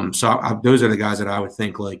 So those are the guys that I would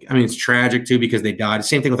think like. I mean, it's tragic too because they died.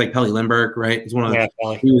 Same thing with like Pelly Lindbergh, right? He's one of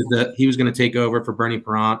the. He was going to take over for Bernie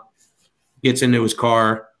Perrant. Gets into his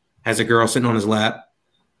car, has a girl sitting on his lap,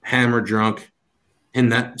 hammered drunk, in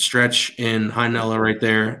that stretch in Hynella right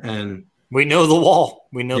there, and we know the wall.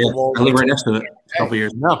 We know the wall. I live right next to it. A couple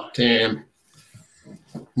years. No, damn.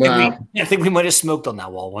 Wow. I think we might have smoked on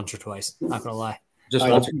that wall once or twice. Not gonna lie. Just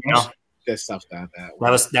once. Just stuff that.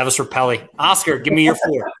 That was for Pelly. Oscar, give me your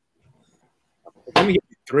 4. Let me give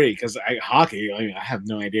you 3 because hockey. I mean, I have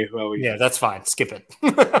no idea who I would. Yeah, that's fine. Skip it.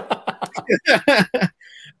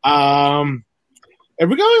 If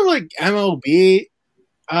we're going like MLB,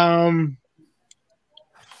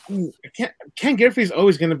 Ken Griffey's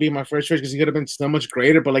always going to be my first choice because he could have been so much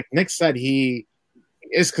greater. But like Nick said, he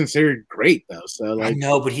is considered great though. So like, I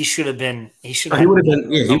know, but he should have been. He would have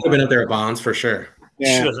been. Yeah, he would have been up there at Bonds for sure.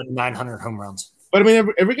 Yeah. Should have 900 home runs. But I mean,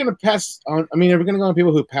 if we're gonna pass on, if we're gonna go on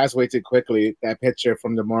people who pass away too quickly, that pitcher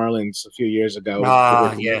from the Marlins a few years ago.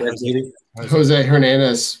 Jose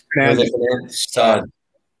Hernandez.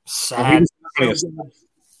 Sad.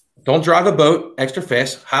 Don't drive a boat extra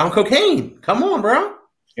fast. High on cocaine. Come on, bro.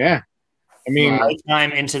 Yeah. I mean,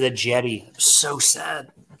 lifetime into the jetty. So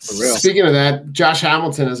sad. For real. Speaking of that, Josh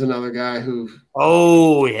Hamilton is another guy who.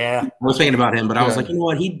 Oh yeah, I was thinking about him, but I was like, you know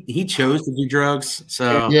what? He chose to do drugs,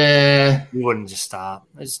 so yeah, he wouldn't just stop.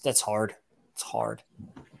 That's hard. It's hard.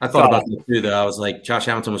 I thought about that too, though. I was like, Josh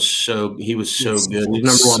Hamilton was so good. He was number one.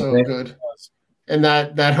 So good. And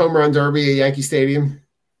that home run derby at Yankee Stadium.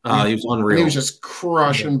 He was unreal. He was just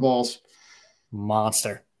crushing balls.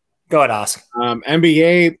 Monster. Go ahead, Oscar.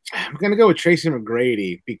 NBA. I'm gonna go with Tracy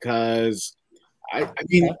McGrady because I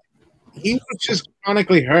mean, he was just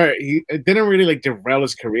chronically hurt. It didn't really like derail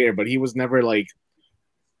his career, but he was never like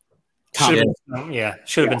top.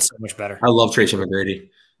 Should have been so much better. I love Tracy McGrady.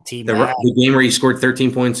 The game where he scored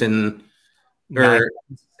 13 points in 9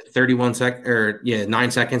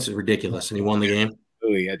 seconds is ridiculous, and he won the game.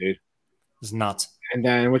 Oh yeah, dude, it's nuts. And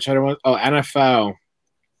then which other one? Oh, NFL.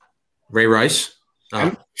 Ray Rice.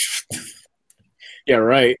 Oh. Yeah,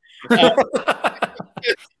 right. No,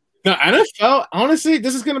 NFL, honestly,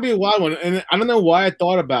 this is going to be a wild one. And I don't know why I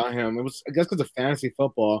thought about him. It was, I guess, because of fantasy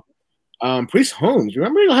football. Priest Holmes.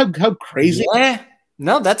 Remember how crazy? Yeah.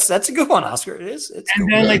 No, that's a good one, Oscar. It is. And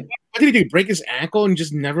then, like, what did he do? Break his ankle and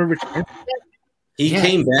just never returned? He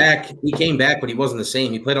came back. He came back, but he wasn't the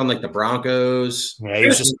same. He played on, like, the Broncos. Yeah, he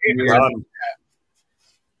was just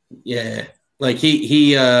like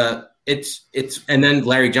it's and then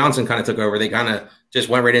Larry Johnson kind of took over. They kind of just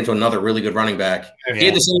went right into another really good running back. Yeah. He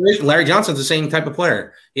had the same. Larry Johnson's the same type of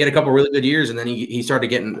player. He had a couple really good years, and then he started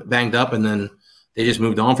getting banged up, and then they just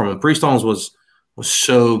moved on from him. Priest Holmes was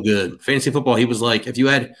so good. Fantasy football, he was like, if you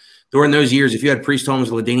had during those years, if you had Priest Holmes,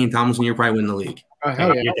 LaDainian Tomlinson, you're probably winning the league. Oh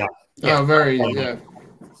hell yeah! Oh, very yeah.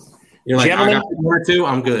 You're like, I got 1 or 2,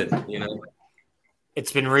 I'm good. You know,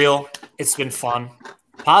 it's been real. It's been fun.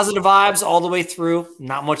 Positive vibes all the way through.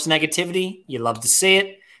 Not much negativity. You love to see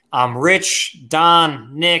it. Rich,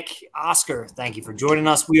 Don, Nick, Oscar, thank you for joining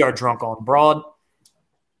us. We are Drunk on Broad.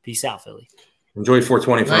 Peace out, Philly. Enjoy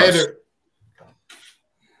 420 for us.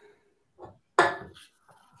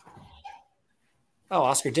 Oh,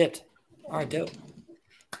 Oscar dipped. All right, dope.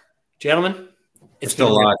 Gentlemen, it's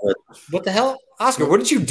still alive. What the hell? Oscar, what did you do?